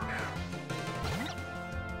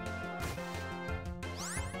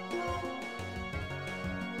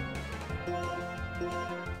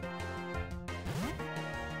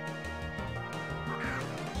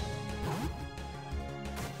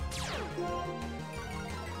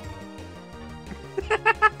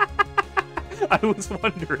 I was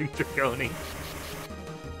wondering, Draconi.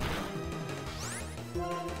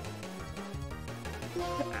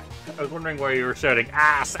 I was wondering why you were shouting,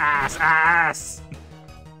 ass, ass, ass!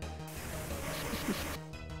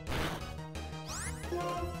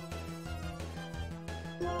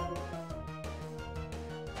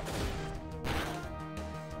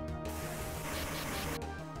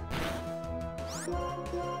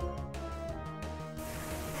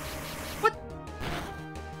 What?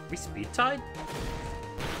 We speed tied?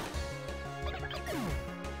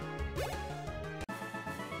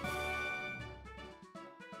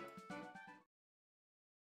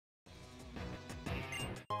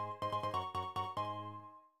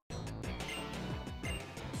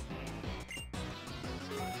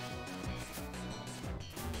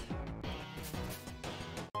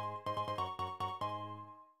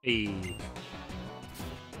 Hey.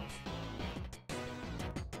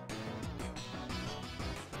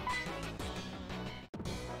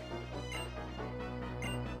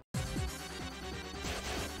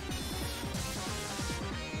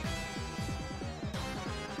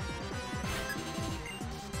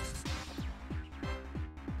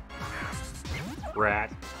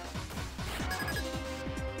 Rat.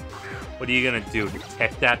 What are you gonna do?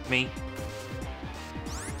 Detect at me?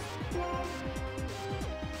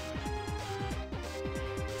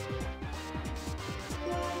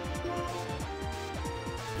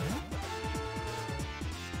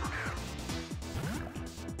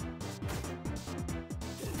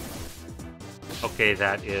 Okay,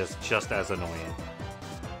 that is just as annoying.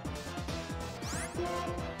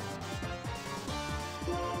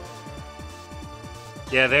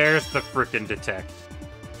 Yeah, there's the frickin' detect.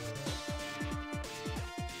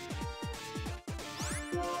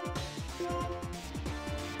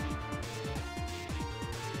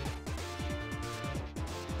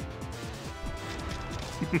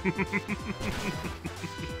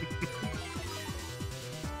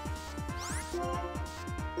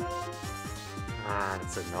 Ah,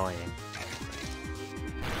 that's annoying.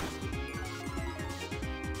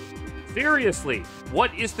 Seriously,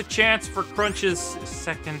 what is the chance for Crunch's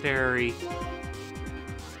secondary?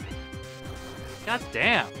 God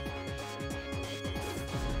damn.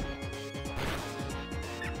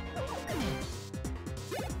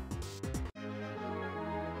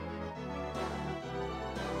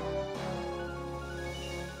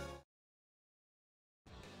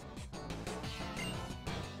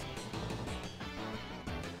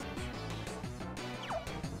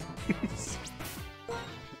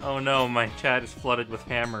 Oh no, my chat is flooded with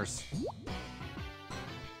hammers.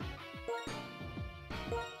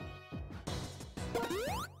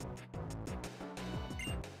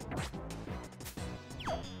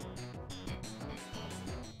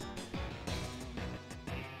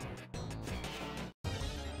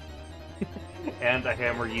 And a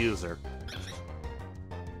hammer user.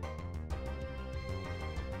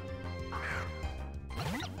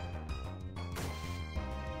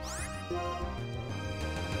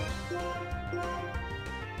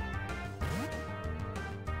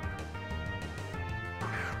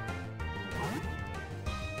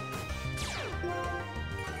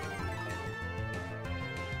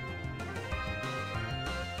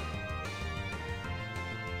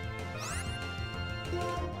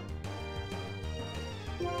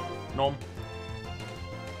 Nom.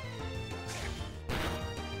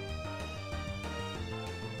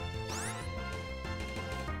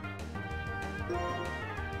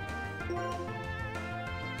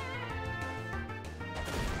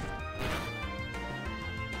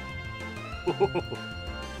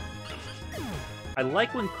 I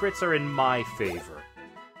like when crits are in my favor.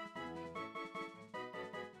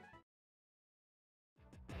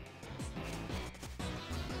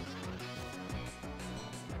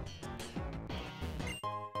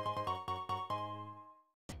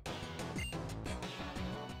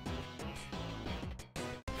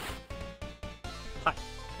 Hi.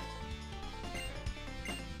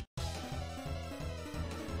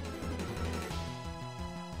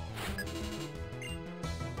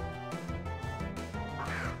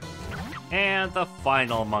 And the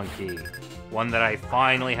final monkey. One that I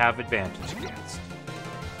finally have advantage against.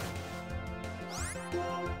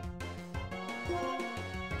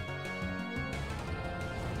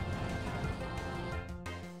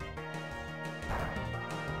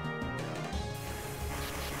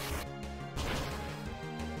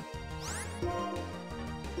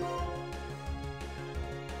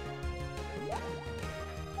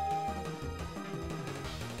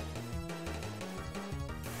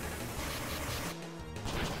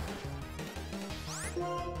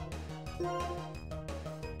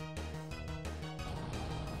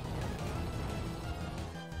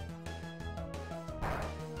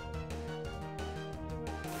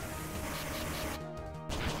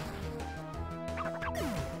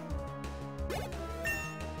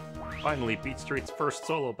 Finally beat Street's first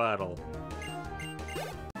solo battle.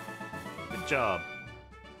 Good job.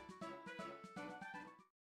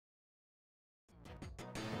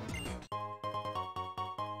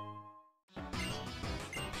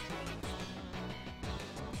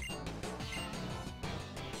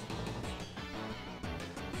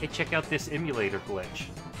 Hey, check out this emulator glitch.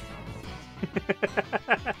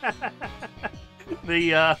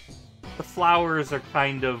 The flowers are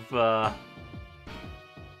kind of,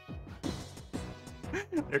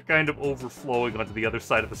 they're kind of overflowing onto the other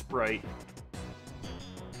side of the sprite.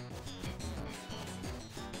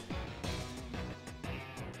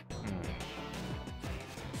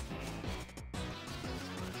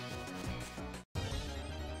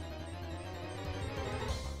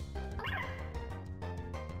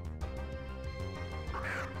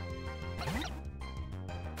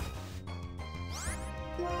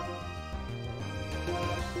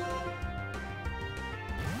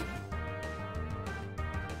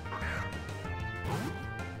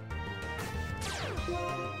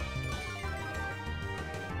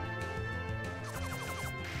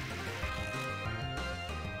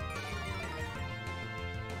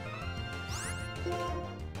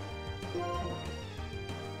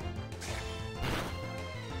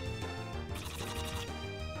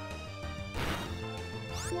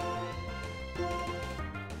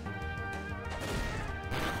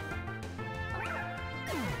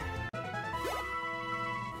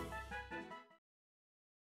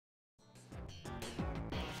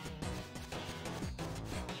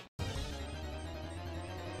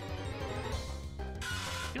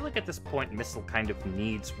 I feel like at this point, Missile kind of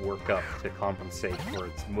needs work up to compensate for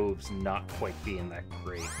its moves not quite being that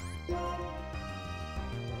great.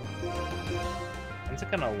 When's it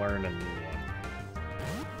gonna learn a new one?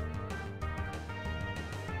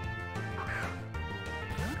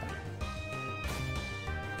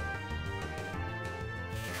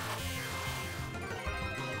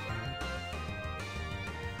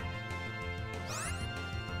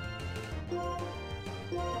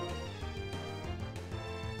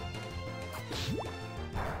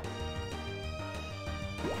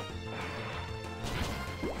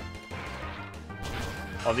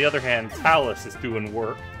 On the other hand, Talus is doing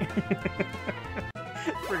work.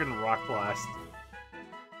 Friggin' Rock Blast.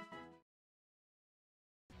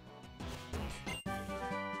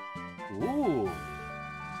 Ooh.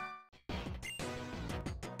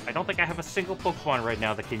 I don't think I have a single Pokemon right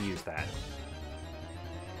now that can use that.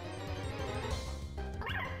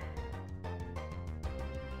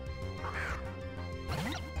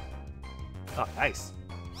 Oh, nice.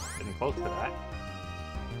 Getting close to that.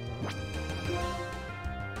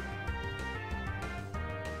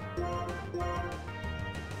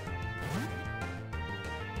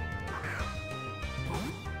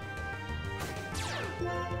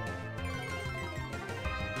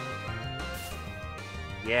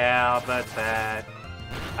 Yeah, that's bad.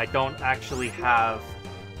 I don't actually have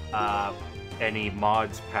any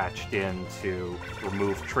mods patched in to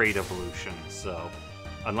remove trait evolution, so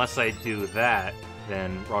unless I do that,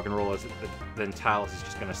 then then Talus is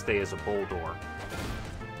just gonna stay as a Boldor.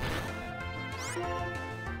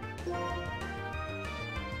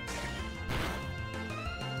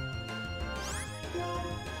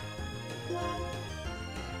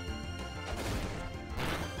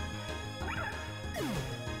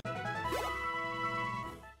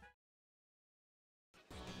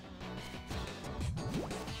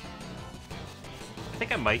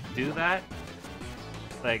 think I might do that.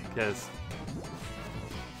 Like, because...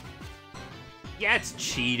 yeah, it's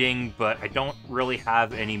cheating, but I don't really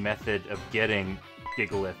have any method of getting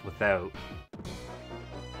Gigalith without.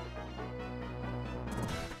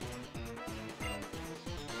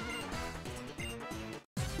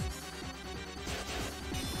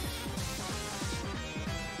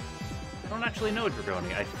 I don't actually know,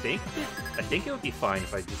 Dragoni. I think it would be fine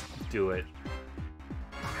if I just do it.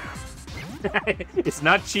 It's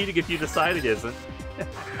not cheating if you decide it isn't.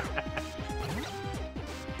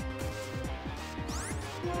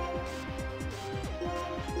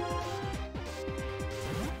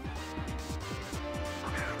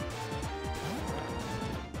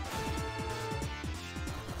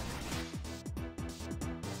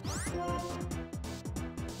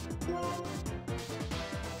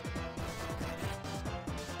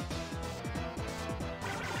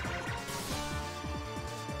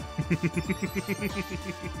 You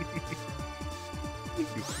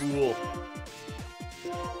fool.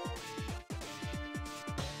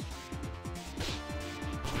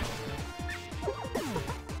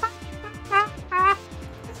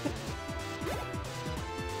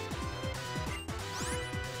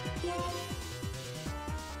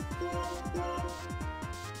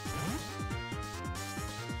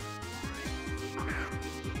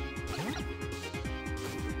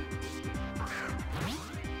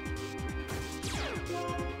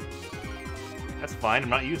 That's fine, I'm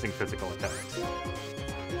not using physical attacks.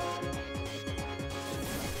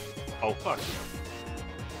 Oh, fuck.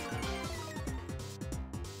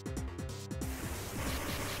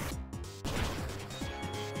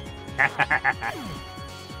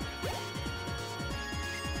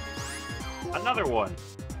 Another one!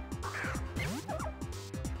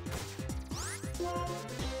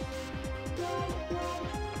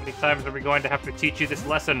 How many times are we going to have to teach you this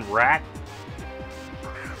lesson, rat?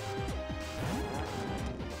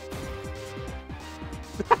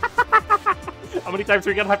 How many times are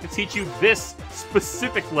we gonna have to teach you this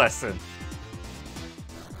specific lesson?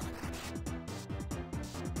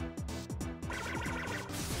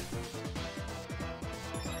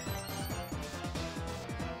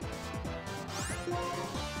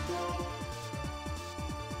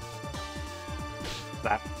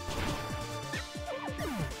 That.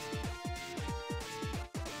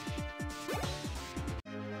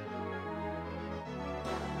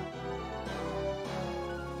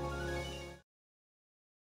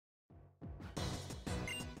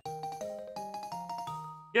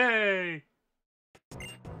 Yay!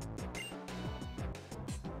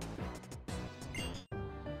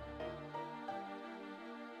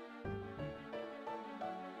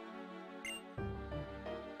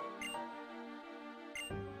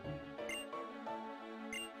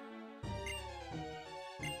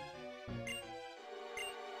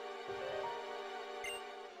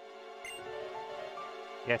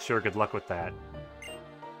 Yeah, sure, good luck with that.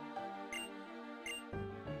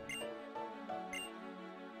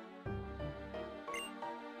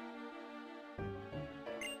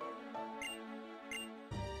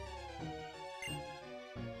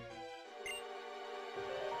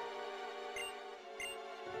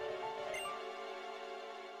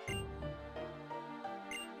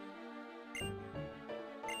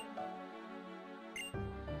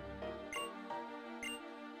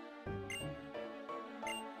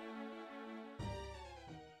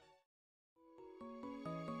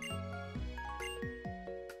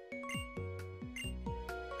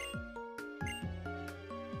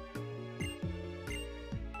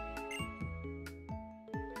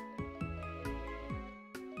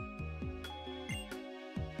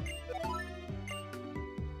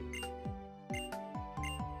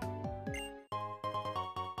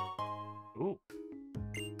 Ooh.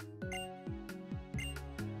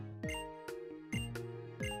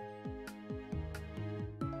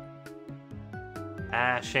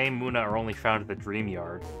 Shame Muna are only found at the Dream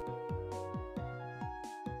Yard.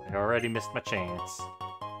 I already missed my chance.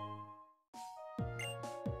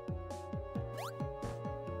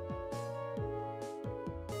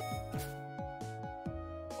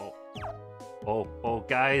 Oh,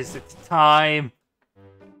 guys, it's time!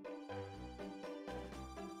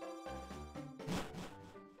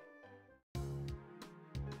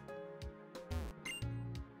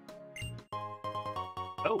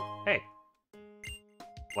 Oh, hey.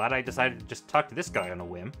 Glad I decided to just talk to this guy on a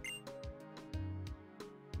whim.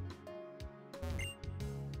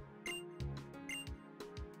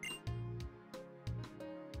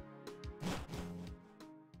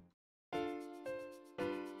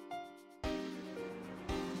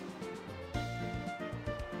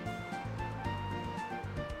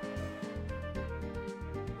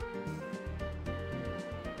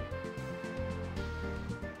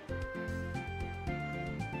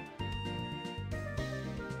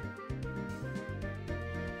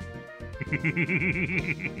 There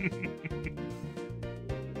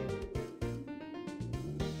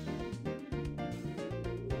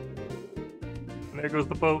goes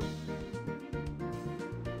the boat.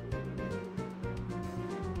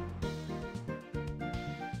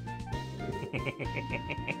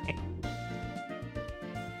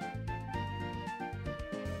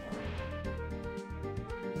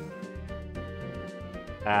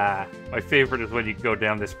 My favorite is when you go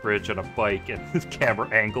down this bridge on a bike and the camera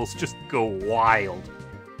angles just go wild.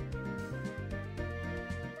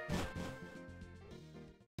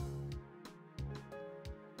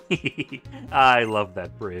 I love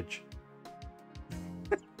that bridge.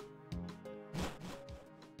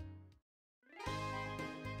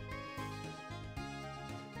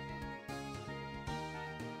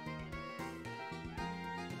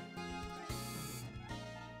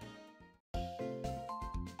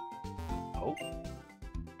 Oh.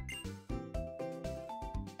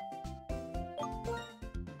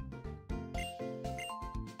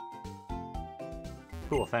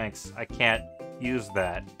 Cool, thanks. I can't use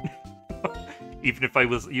that. Even if I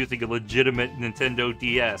was using a legitimate Nintendo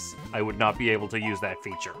DS, I would not be able to use that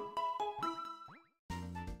feature.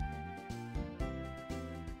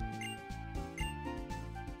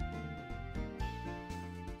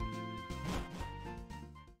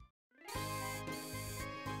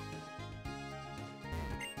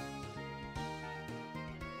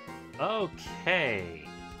 Okay.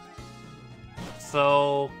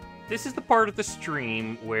 So, this is the part of the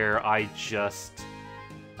stream where I just,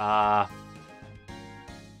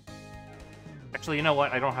 Actually, you know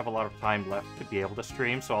what? I don't have a lot of time left to be able to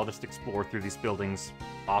stream, so I'll just explore through these buildings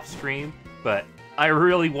off-stream. But I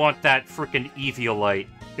really want that frickin' Eviolite.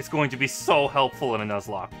 It's going to be so helpful in a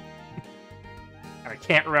Nuzlocke. I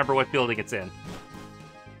can't remember what building it's in.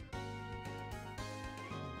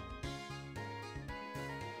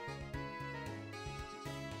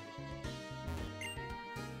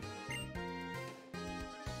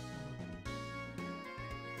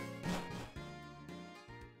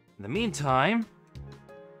 In the meantime,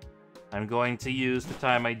 I'm going to use the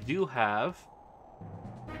time I do have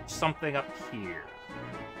something up here.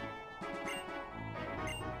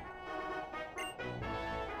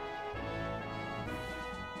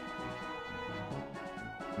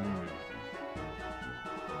 Oh,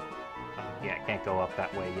 yeah, I can't go up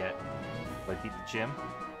that way yet. Do I beat the gym?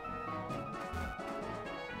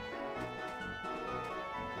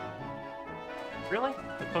 Really?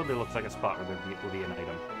 It totally looks like a spot where there will be an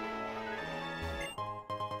item.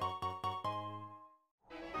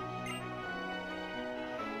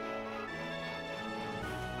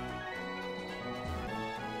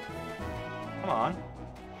 Come on.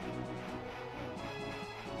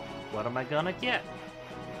 What am I gonna get?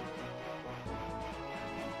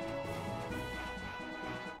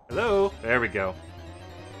 Hello? There we go.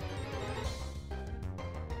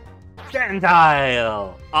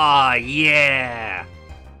 Gentile! Aw, yeah!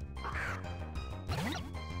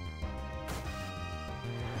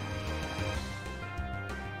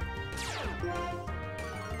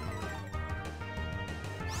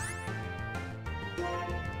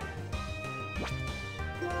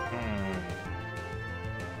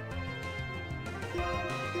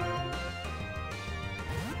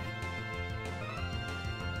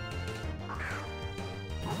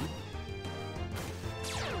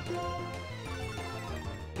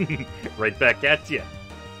 Right back at you.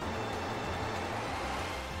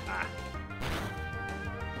 Ah.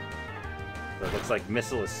 So it looks like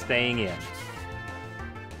missile is staying in.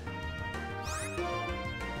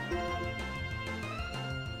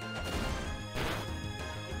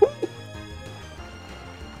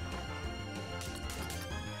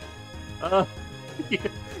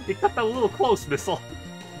 You got that a little close, missile.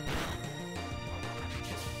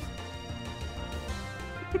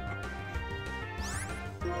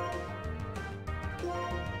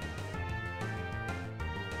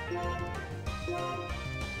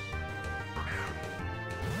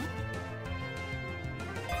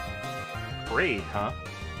 Raid, huh?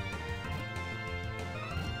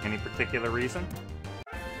 Any particular reason?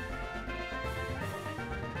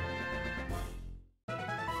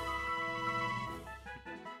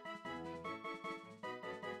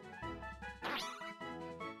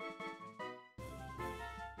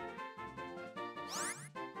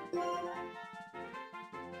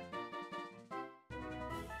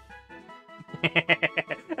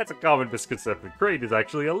 That's a common misconception. Kraid is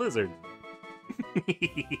actually a lizard.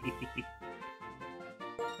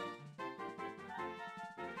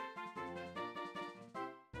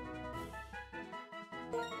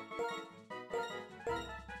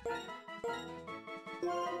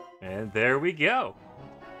 And there we go.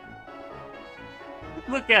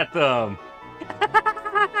 Look at them!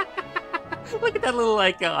 Look at that little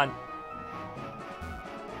icon!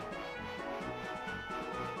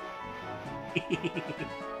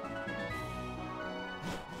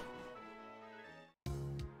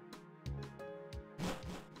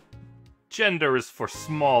 Gender is for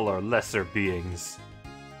smaller, lesser beings.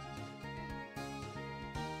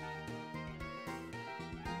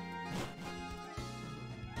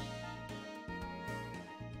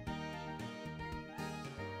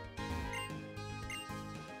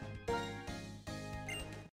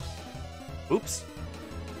 Oops.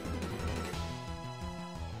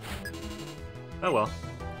 Oh well.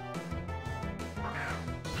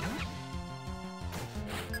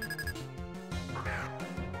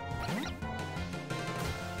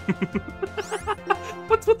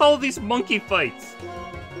 What's with all these monkey fights?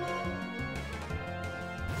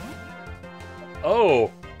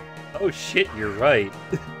 Oh. Oh shit, you're right.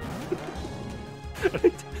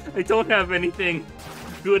 I don't have anything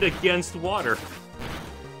good against water.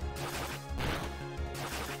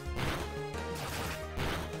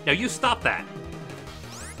 Now you stop that.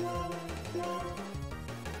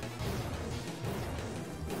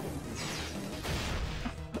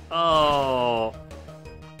 Oh.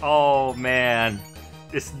 Oh man.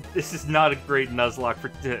 This is not a great Nuzlocke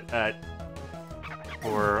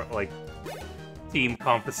for like team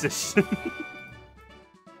composition.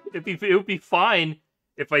 It would be fine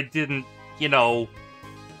if I didn't, you know,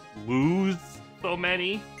 lose so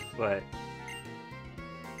many, but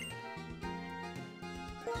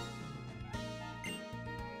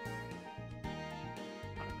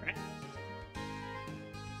alright.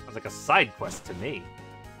 Sounds like a side quest to me.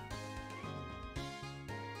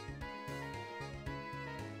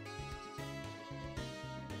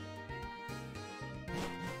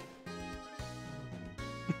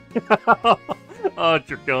 Oh,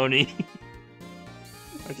 Draconi.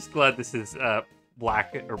 I'm just glad this is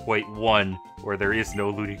black or white 1, where there is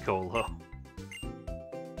no Ludicolo.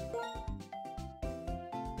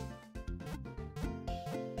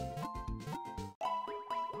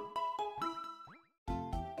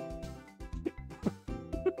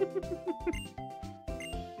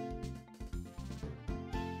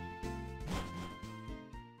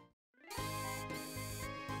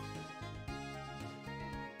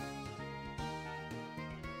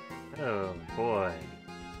 Oh boy.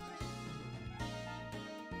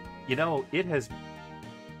 You know, it has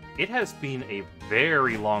been a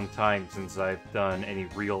very long time since I've done any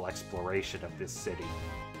real exploration of this city.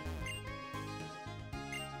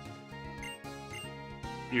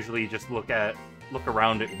 Usually you just look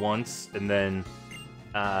around it once and then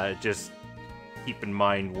just keep in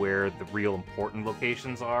mind where the real important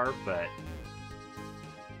locations are, but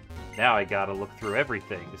now I gotta look through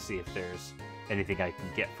everything to see if there's anything I can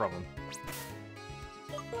get from him.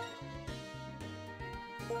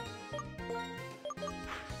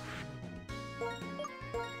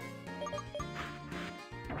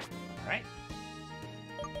 Alright.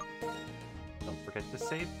 Don't forget to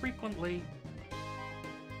save frequently.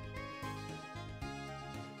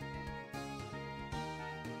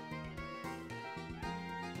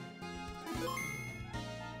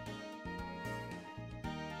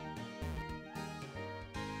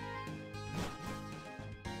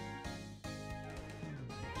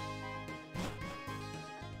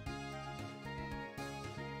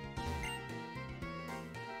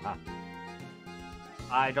 Ah.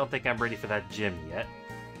 I don't think I'm ready for that gym yet.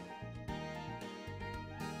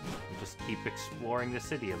 We'll just keep exploring the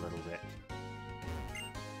city a little bit.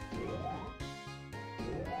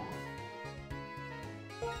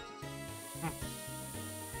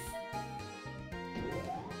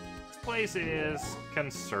 This place is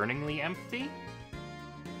concerningly empty.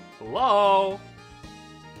 Hello?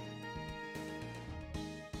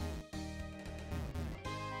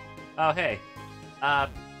 Oh, hey.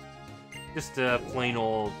 Just a plain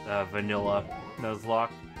old vanilla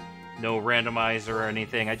Nuzlocke. No randomizer or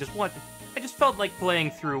anything. I just felt like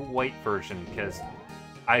playing through white version because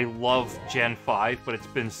I love Gen 5, but it's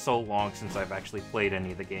been so long since I've actually played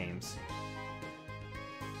any of the games.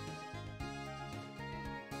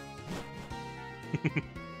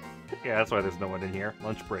 Yeah, that's why there's no one in here.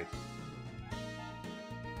 Lunch break.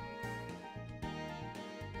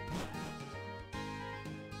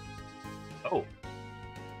 Oh.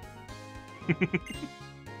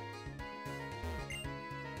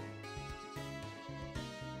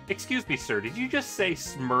 Excuse me, sir, did you just say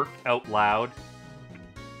smirk out loud?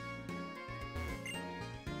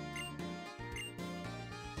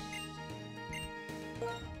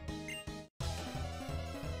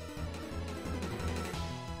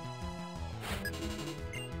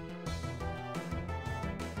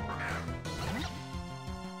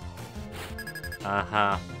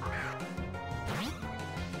 Uh-huh.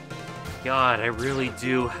 God, I really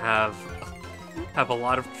do have a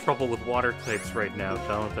lot of trouble with water types right now,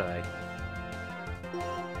 don't I?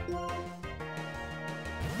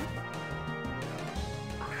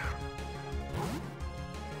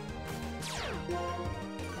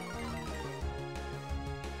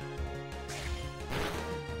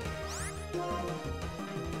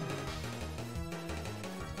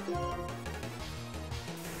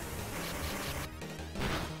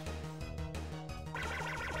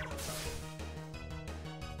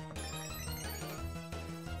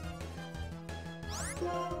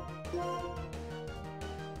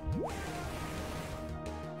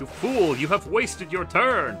 You fool! You have wasted your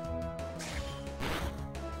turn!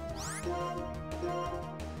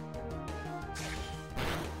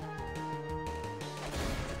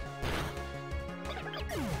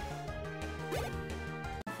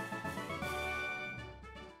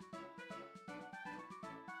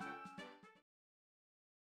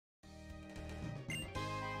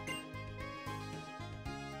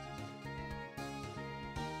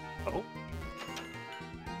 Oh.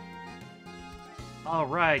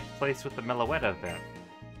 Alright, place with the Meloetta then.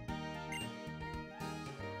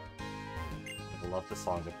 I love the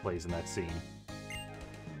song that plays in that scene.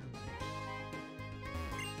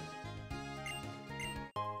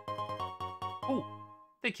 Oh,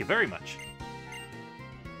 thank you very much.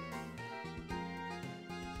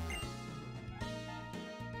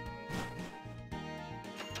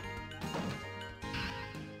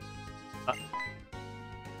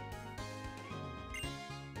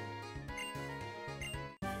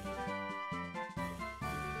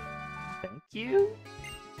 Thank you.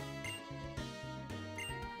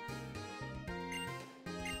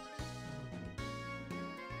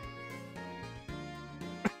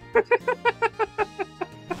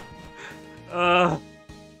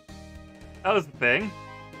 That was the thing.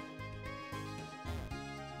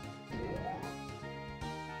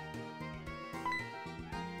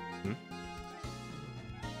 Hmm?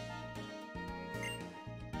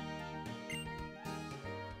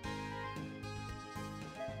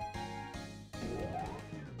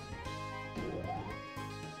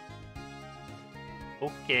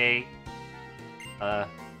 Okay.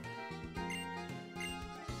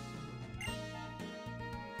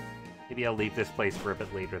 Maybe I'll leave this place for a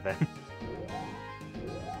bit later then.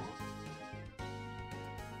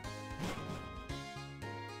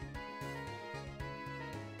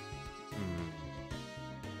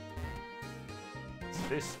 What's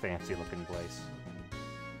this fancy looking place?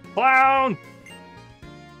 Clown!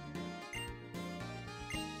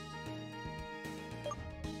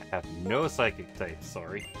 I have no psychic type,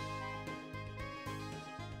 sorry.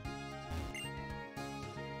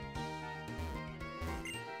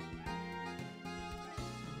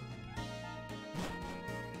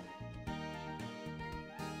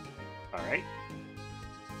 Alright.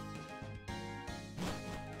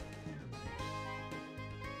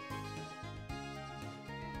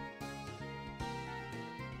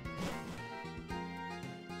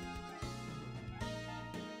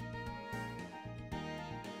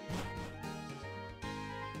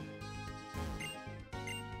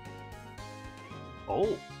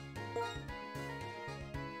 Oh.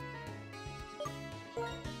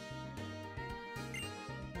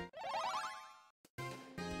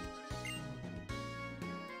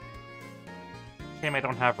 Shame I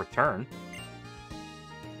don't have return.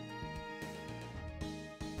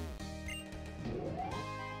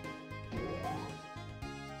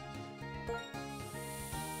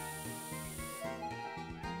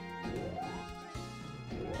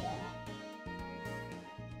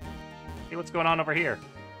 Hey, what's going on over here?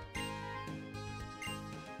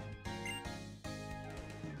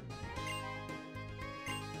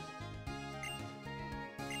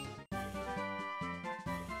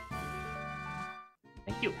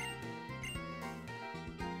 Thank you.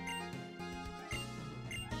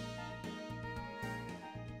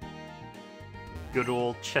 Good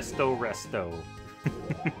old Chesto Resto.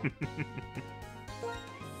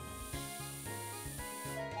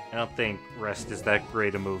 I don't think Rest is that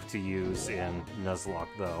great a move to use in Nuzlocke,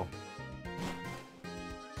 though.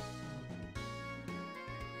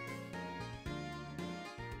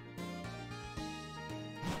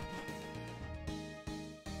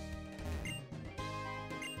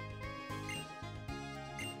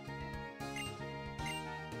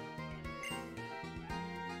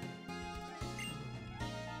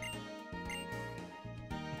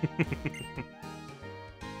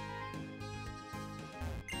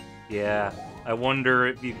 Yeah, I wonder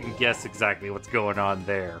if you can guess exactly what's going on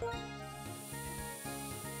there.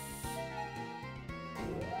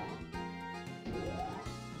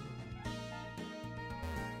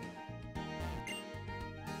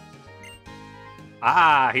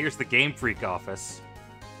 Ah, here's the Game Freak office.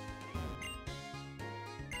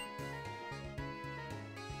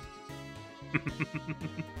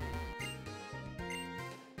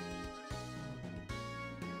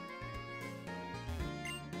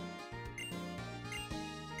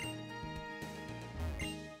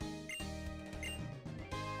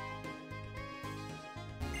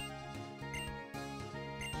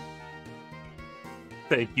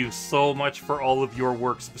 Thank you so much for all of your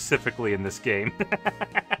work specifically in this game.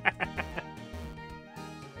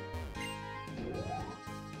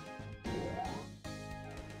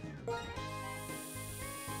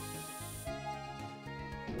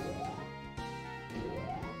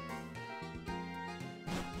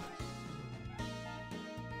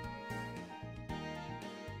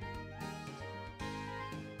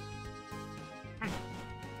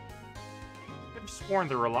 I've sworn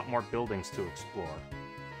there were a lot more buildings to explore.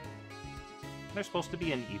 There's supposed to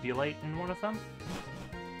be an Eviolite in one of them?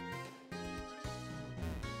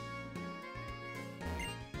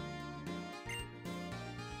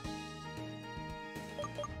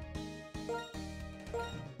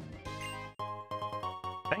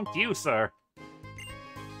 Thank you, sir.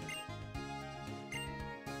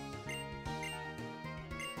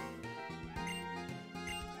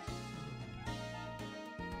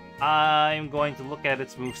 I'm going to look at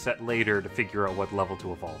its moveset later to figure out what level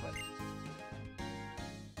to evolve it.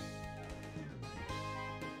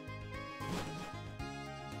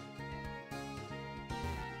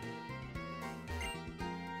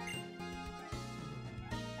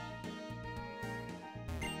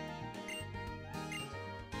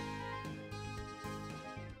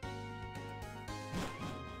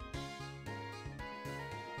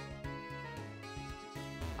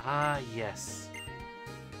 Ah, yes.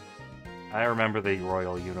 I remember the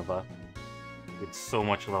Royal Unova. Did so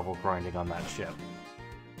much level grinding on that ship.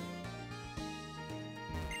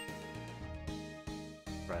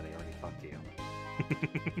 Right, I already fucked you.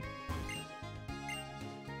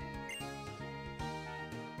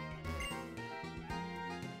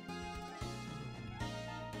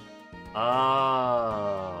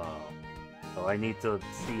 Oh. So I need to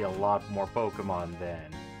see a lot more Pokemon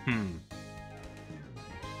then.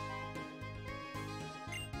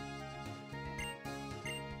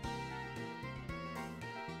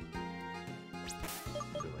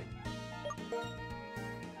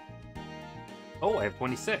 Oh, I have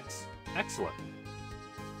 26. Excellent.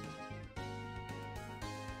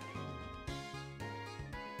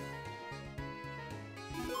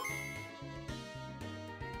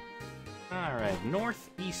 Alright,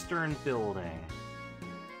 northeastern building.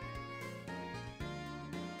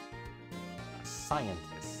 A scientist.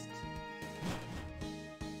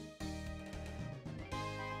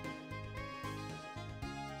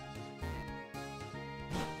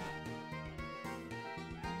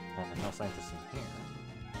 No scientists in here.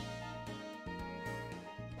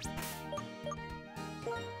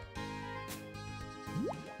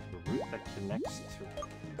 The route that connects to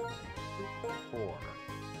Route 4.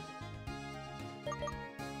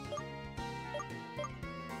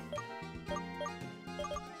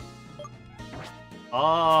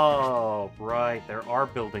 Oh, right. There are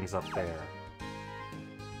buildings up there.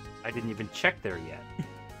 I didn't even check there yet.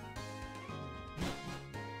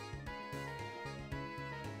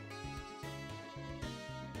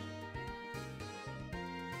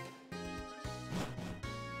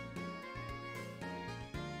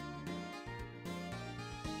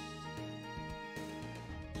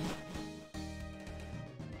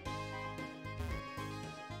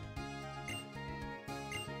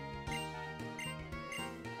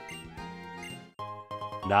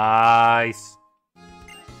 Nice.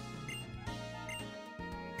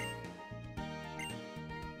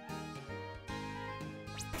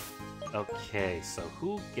 Okay, so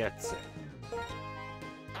who gets it?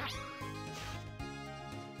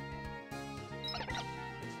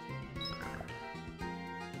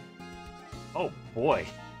 Oh boy.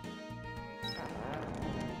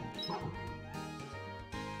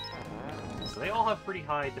 So they all have pretty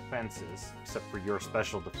high defenses, except for your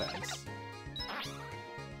special defense.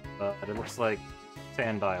 But it looks like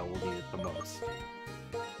Sandile will need it the most.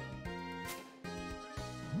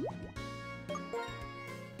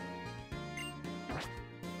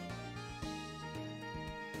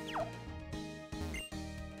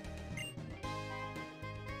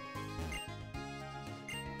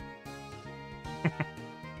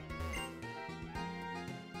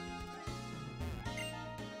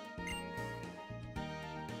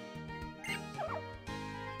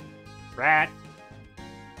 Rat!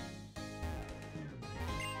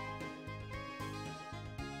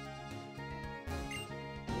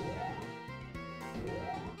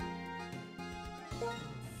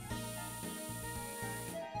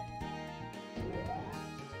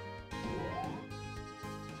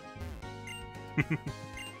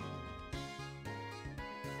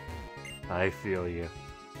 I feel you.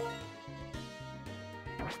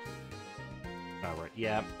 Alright,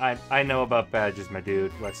 yeah, I know about badges, my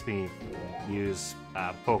dude. Lets me use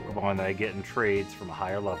Pokemon that I get in trades from a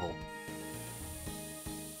higher level.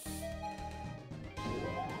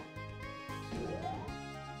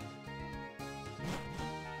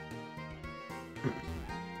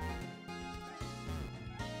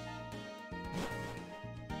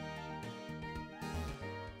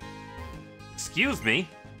 Excuse me?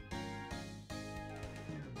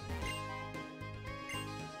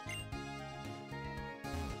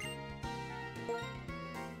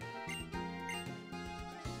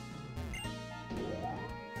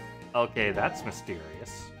 Okay, that's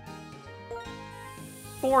mysterious.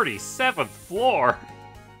 47th floor!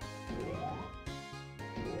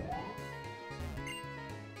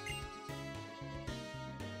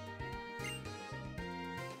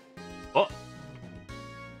 Oh!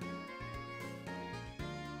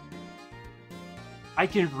 I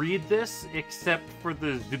can read this except for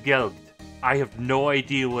the Zugeld. I have no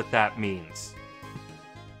idea what that means.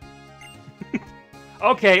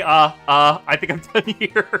 Okay, I think I'm done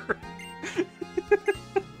here.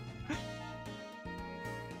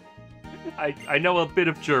 I know a bit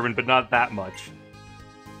of German, but not that much.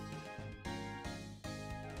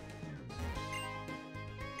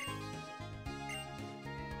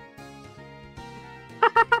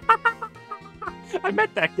 I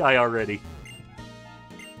met that guy already.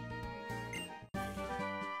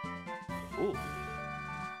 Ooh.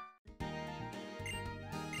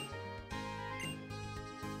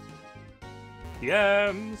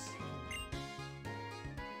 DMs.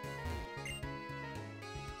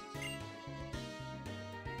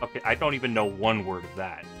 Okay, I don't even know one word of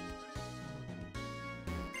that.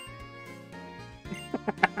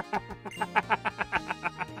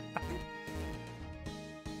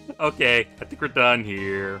 Okay, I think we're done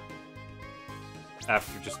here.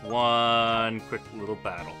 After just one quick little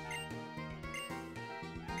battle.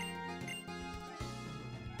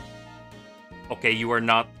 Okay, you are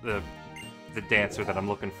not the dancer that I'm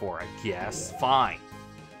looking for, I guess. Fine.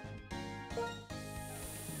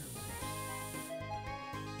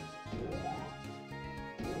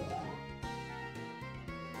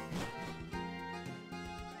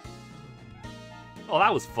 Well,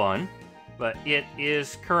 that was fun. But it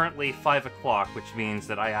is currently 5 o'clock, which means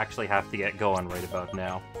that I actually have to get going right about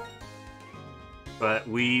now. But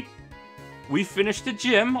we finished the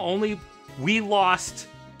gym, only we lost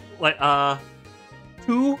like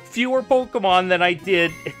 2 fewer Pokemon than I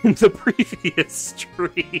did in the previous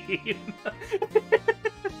stream.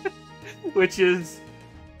 Which is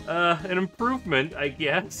an improvement, I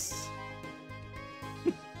guess.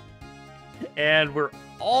 And we're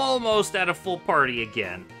almost at a full party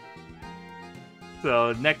again.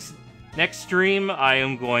 So next stream, I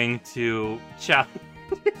am going to challenge.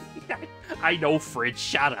 I know, Fridge.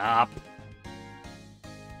 Shut up.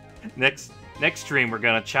 Next stream, we're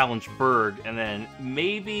gonna challenge Berg, and then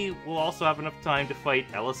maybe we'll also have enough time to fight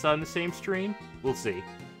Elisa on the same stream. We'll see.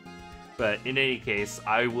 But in any case,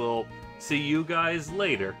 I will see you guys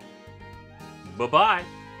later. Bye-bye.